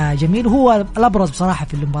بصراحة جميل، وهو الأبرز بصراحة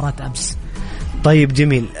في المباراة أمس. طيب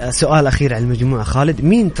جميل، سؤال أخير على المجموعة خالد،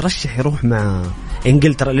 مين ترشح يروح مع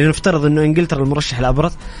إنجلترا؟ لنفترض إنه إنجلترا المرشح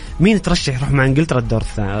الأبرز، مين ترشح يروح مع إنجلترا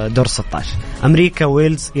دور 16؟ أمريكا،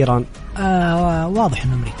 ويلز، إيران؟ واضح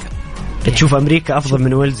إنه أمريكا. تشوف أمريكا أفضل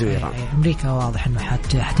من ويلز وإيران؟ أمريكا واضح إنه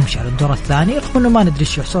حتمشي على الدور الثاني، رغم إنه ما ندري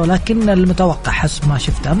إيش يحصل، لكن المتوقع حسب ما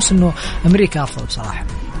شفت أمس إنه أمريكا أفضل بصراحة.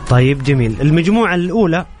 طيب جميل، المجموعة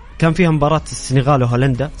الأولى كان فيها مباراة السنغال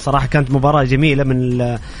وهولندا، صراحة كانت مباراة جميلة من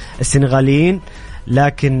السنغاليين،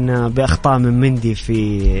 لكن بأخطاء من مندي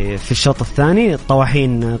في الشوط الثاني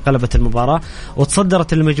الطواحين قلبت المباراة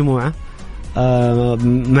وتصدرت المجموعة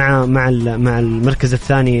مع المركز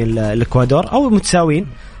الثاني الإكوادور أو متساوين،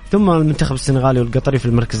 ثم المنتخب السنغالي والقطري في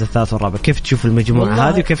المركز الثالث والرابع. كيف تشوف المجموعة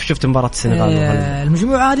هذه وكيف شفت مباراة السنغال وهولندا؟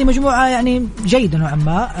 المجموعة هذه مجموعة يعني جيدة نوعا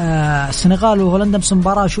ما. السنغال وهولندا بس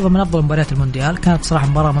مباراة أشوفها من أفضل مباريات المونديال، كانت صراحة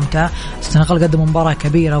مباراة ممتعة. السنغال قدموا مباراة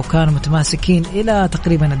كبيرة وكانوا متماسكين إلى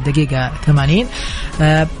تقريبا الدقيقة 80.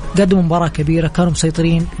 قدموا مباراة كبيرة، كانوا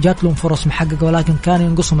مسيطرين، جات لهم فرص محققة، ولكن كان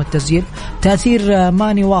ينقصهم التسجيل. تأثير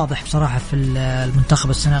ماني واضح بصراحة في المنتخب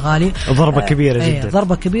السنغالي، ضربة كبيرة جدا،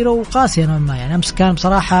 ضربة كبيرة وقاسية نوعا ما. يعني أمس كان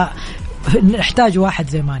بصراحة نحتاج واحد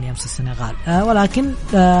زي ماني أمس السنغال، ولكن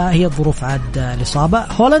هي الظروف عاد الإصابة.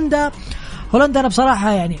 هولندا أنا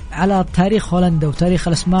بصراحة يعني على تاريخ هولندا وتاريخ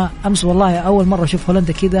الأسماء، أمس والله أول مرة أشوف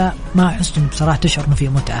هولندا كذا، ما أحس إنه بصراحة تشعر إنه فيه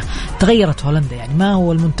متعة. تغيرت هولندا، يعني ما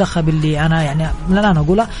هو المنتخب اللي أنا يعني لا أنا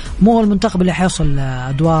أقوله، مو هو المنتخب اللي حيوصل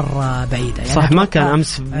أدوار بعيدة يعني. صح، ما كان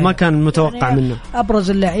أمس ما كان متوقع يعني منه. أبرز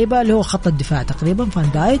اللعيبة اللي هو خط الدفاع تقريبا فان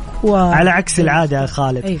دايك على عكس العادة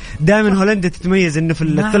خالد، دائما هولندا تتميز إنه في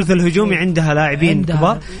الثلث الهجومي عندها لاعبين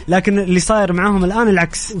كبار، لكن اللي صاير معاهم الآن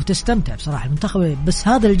العكس، وتستمتع بصراحة المنتخب. بس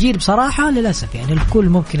هذا الجيل بصراحة للأسف يعني الكل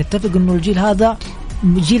ممكن يتفق إنه الجيل هذا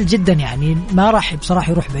جيل جدا يعني ما راح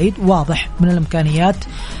بصراحة يروح بعيد، واضح من الإمكانيات.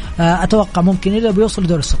 أتوقع ممكن إذا بيوصل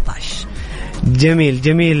دور 16.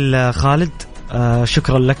 جميل خالد،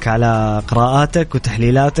 شكرا لك على قراءاتك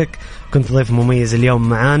وتحليلاتك، كنت ضيف مميز اليوم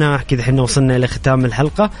معانا. كذا احنا وصلنا إلى ختام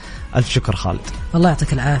الحلقة، ألف شكر خالد. الله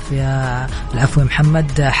يعطيك العافية. العفو يا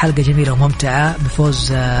محمد، حلقة جميلة وممتعة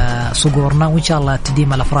بفوز صقورنا، وإن شاء الله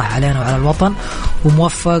تديم الأفراح علينا وعلى الوطن،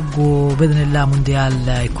 وموفق، وبإذن الله مونديال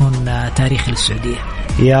يكون تاريخي للسعودية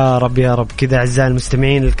يا رب يا رب. كذا أعزائي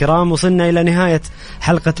المستمعين الكرام وصلنا إلى نهاية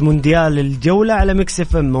حلقة مونديال الجولة على ميكس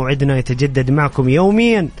FM. موعدنا يتجدد معكم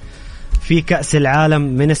يوميا في كأس العالم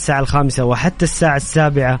من الساعة 5 وحتى الساعة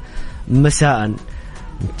 7 مساء.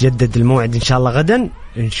 نتجدد الموعد إن شاء الله غدا،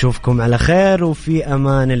 نشوفكم على خير وفي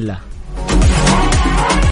أمان الله.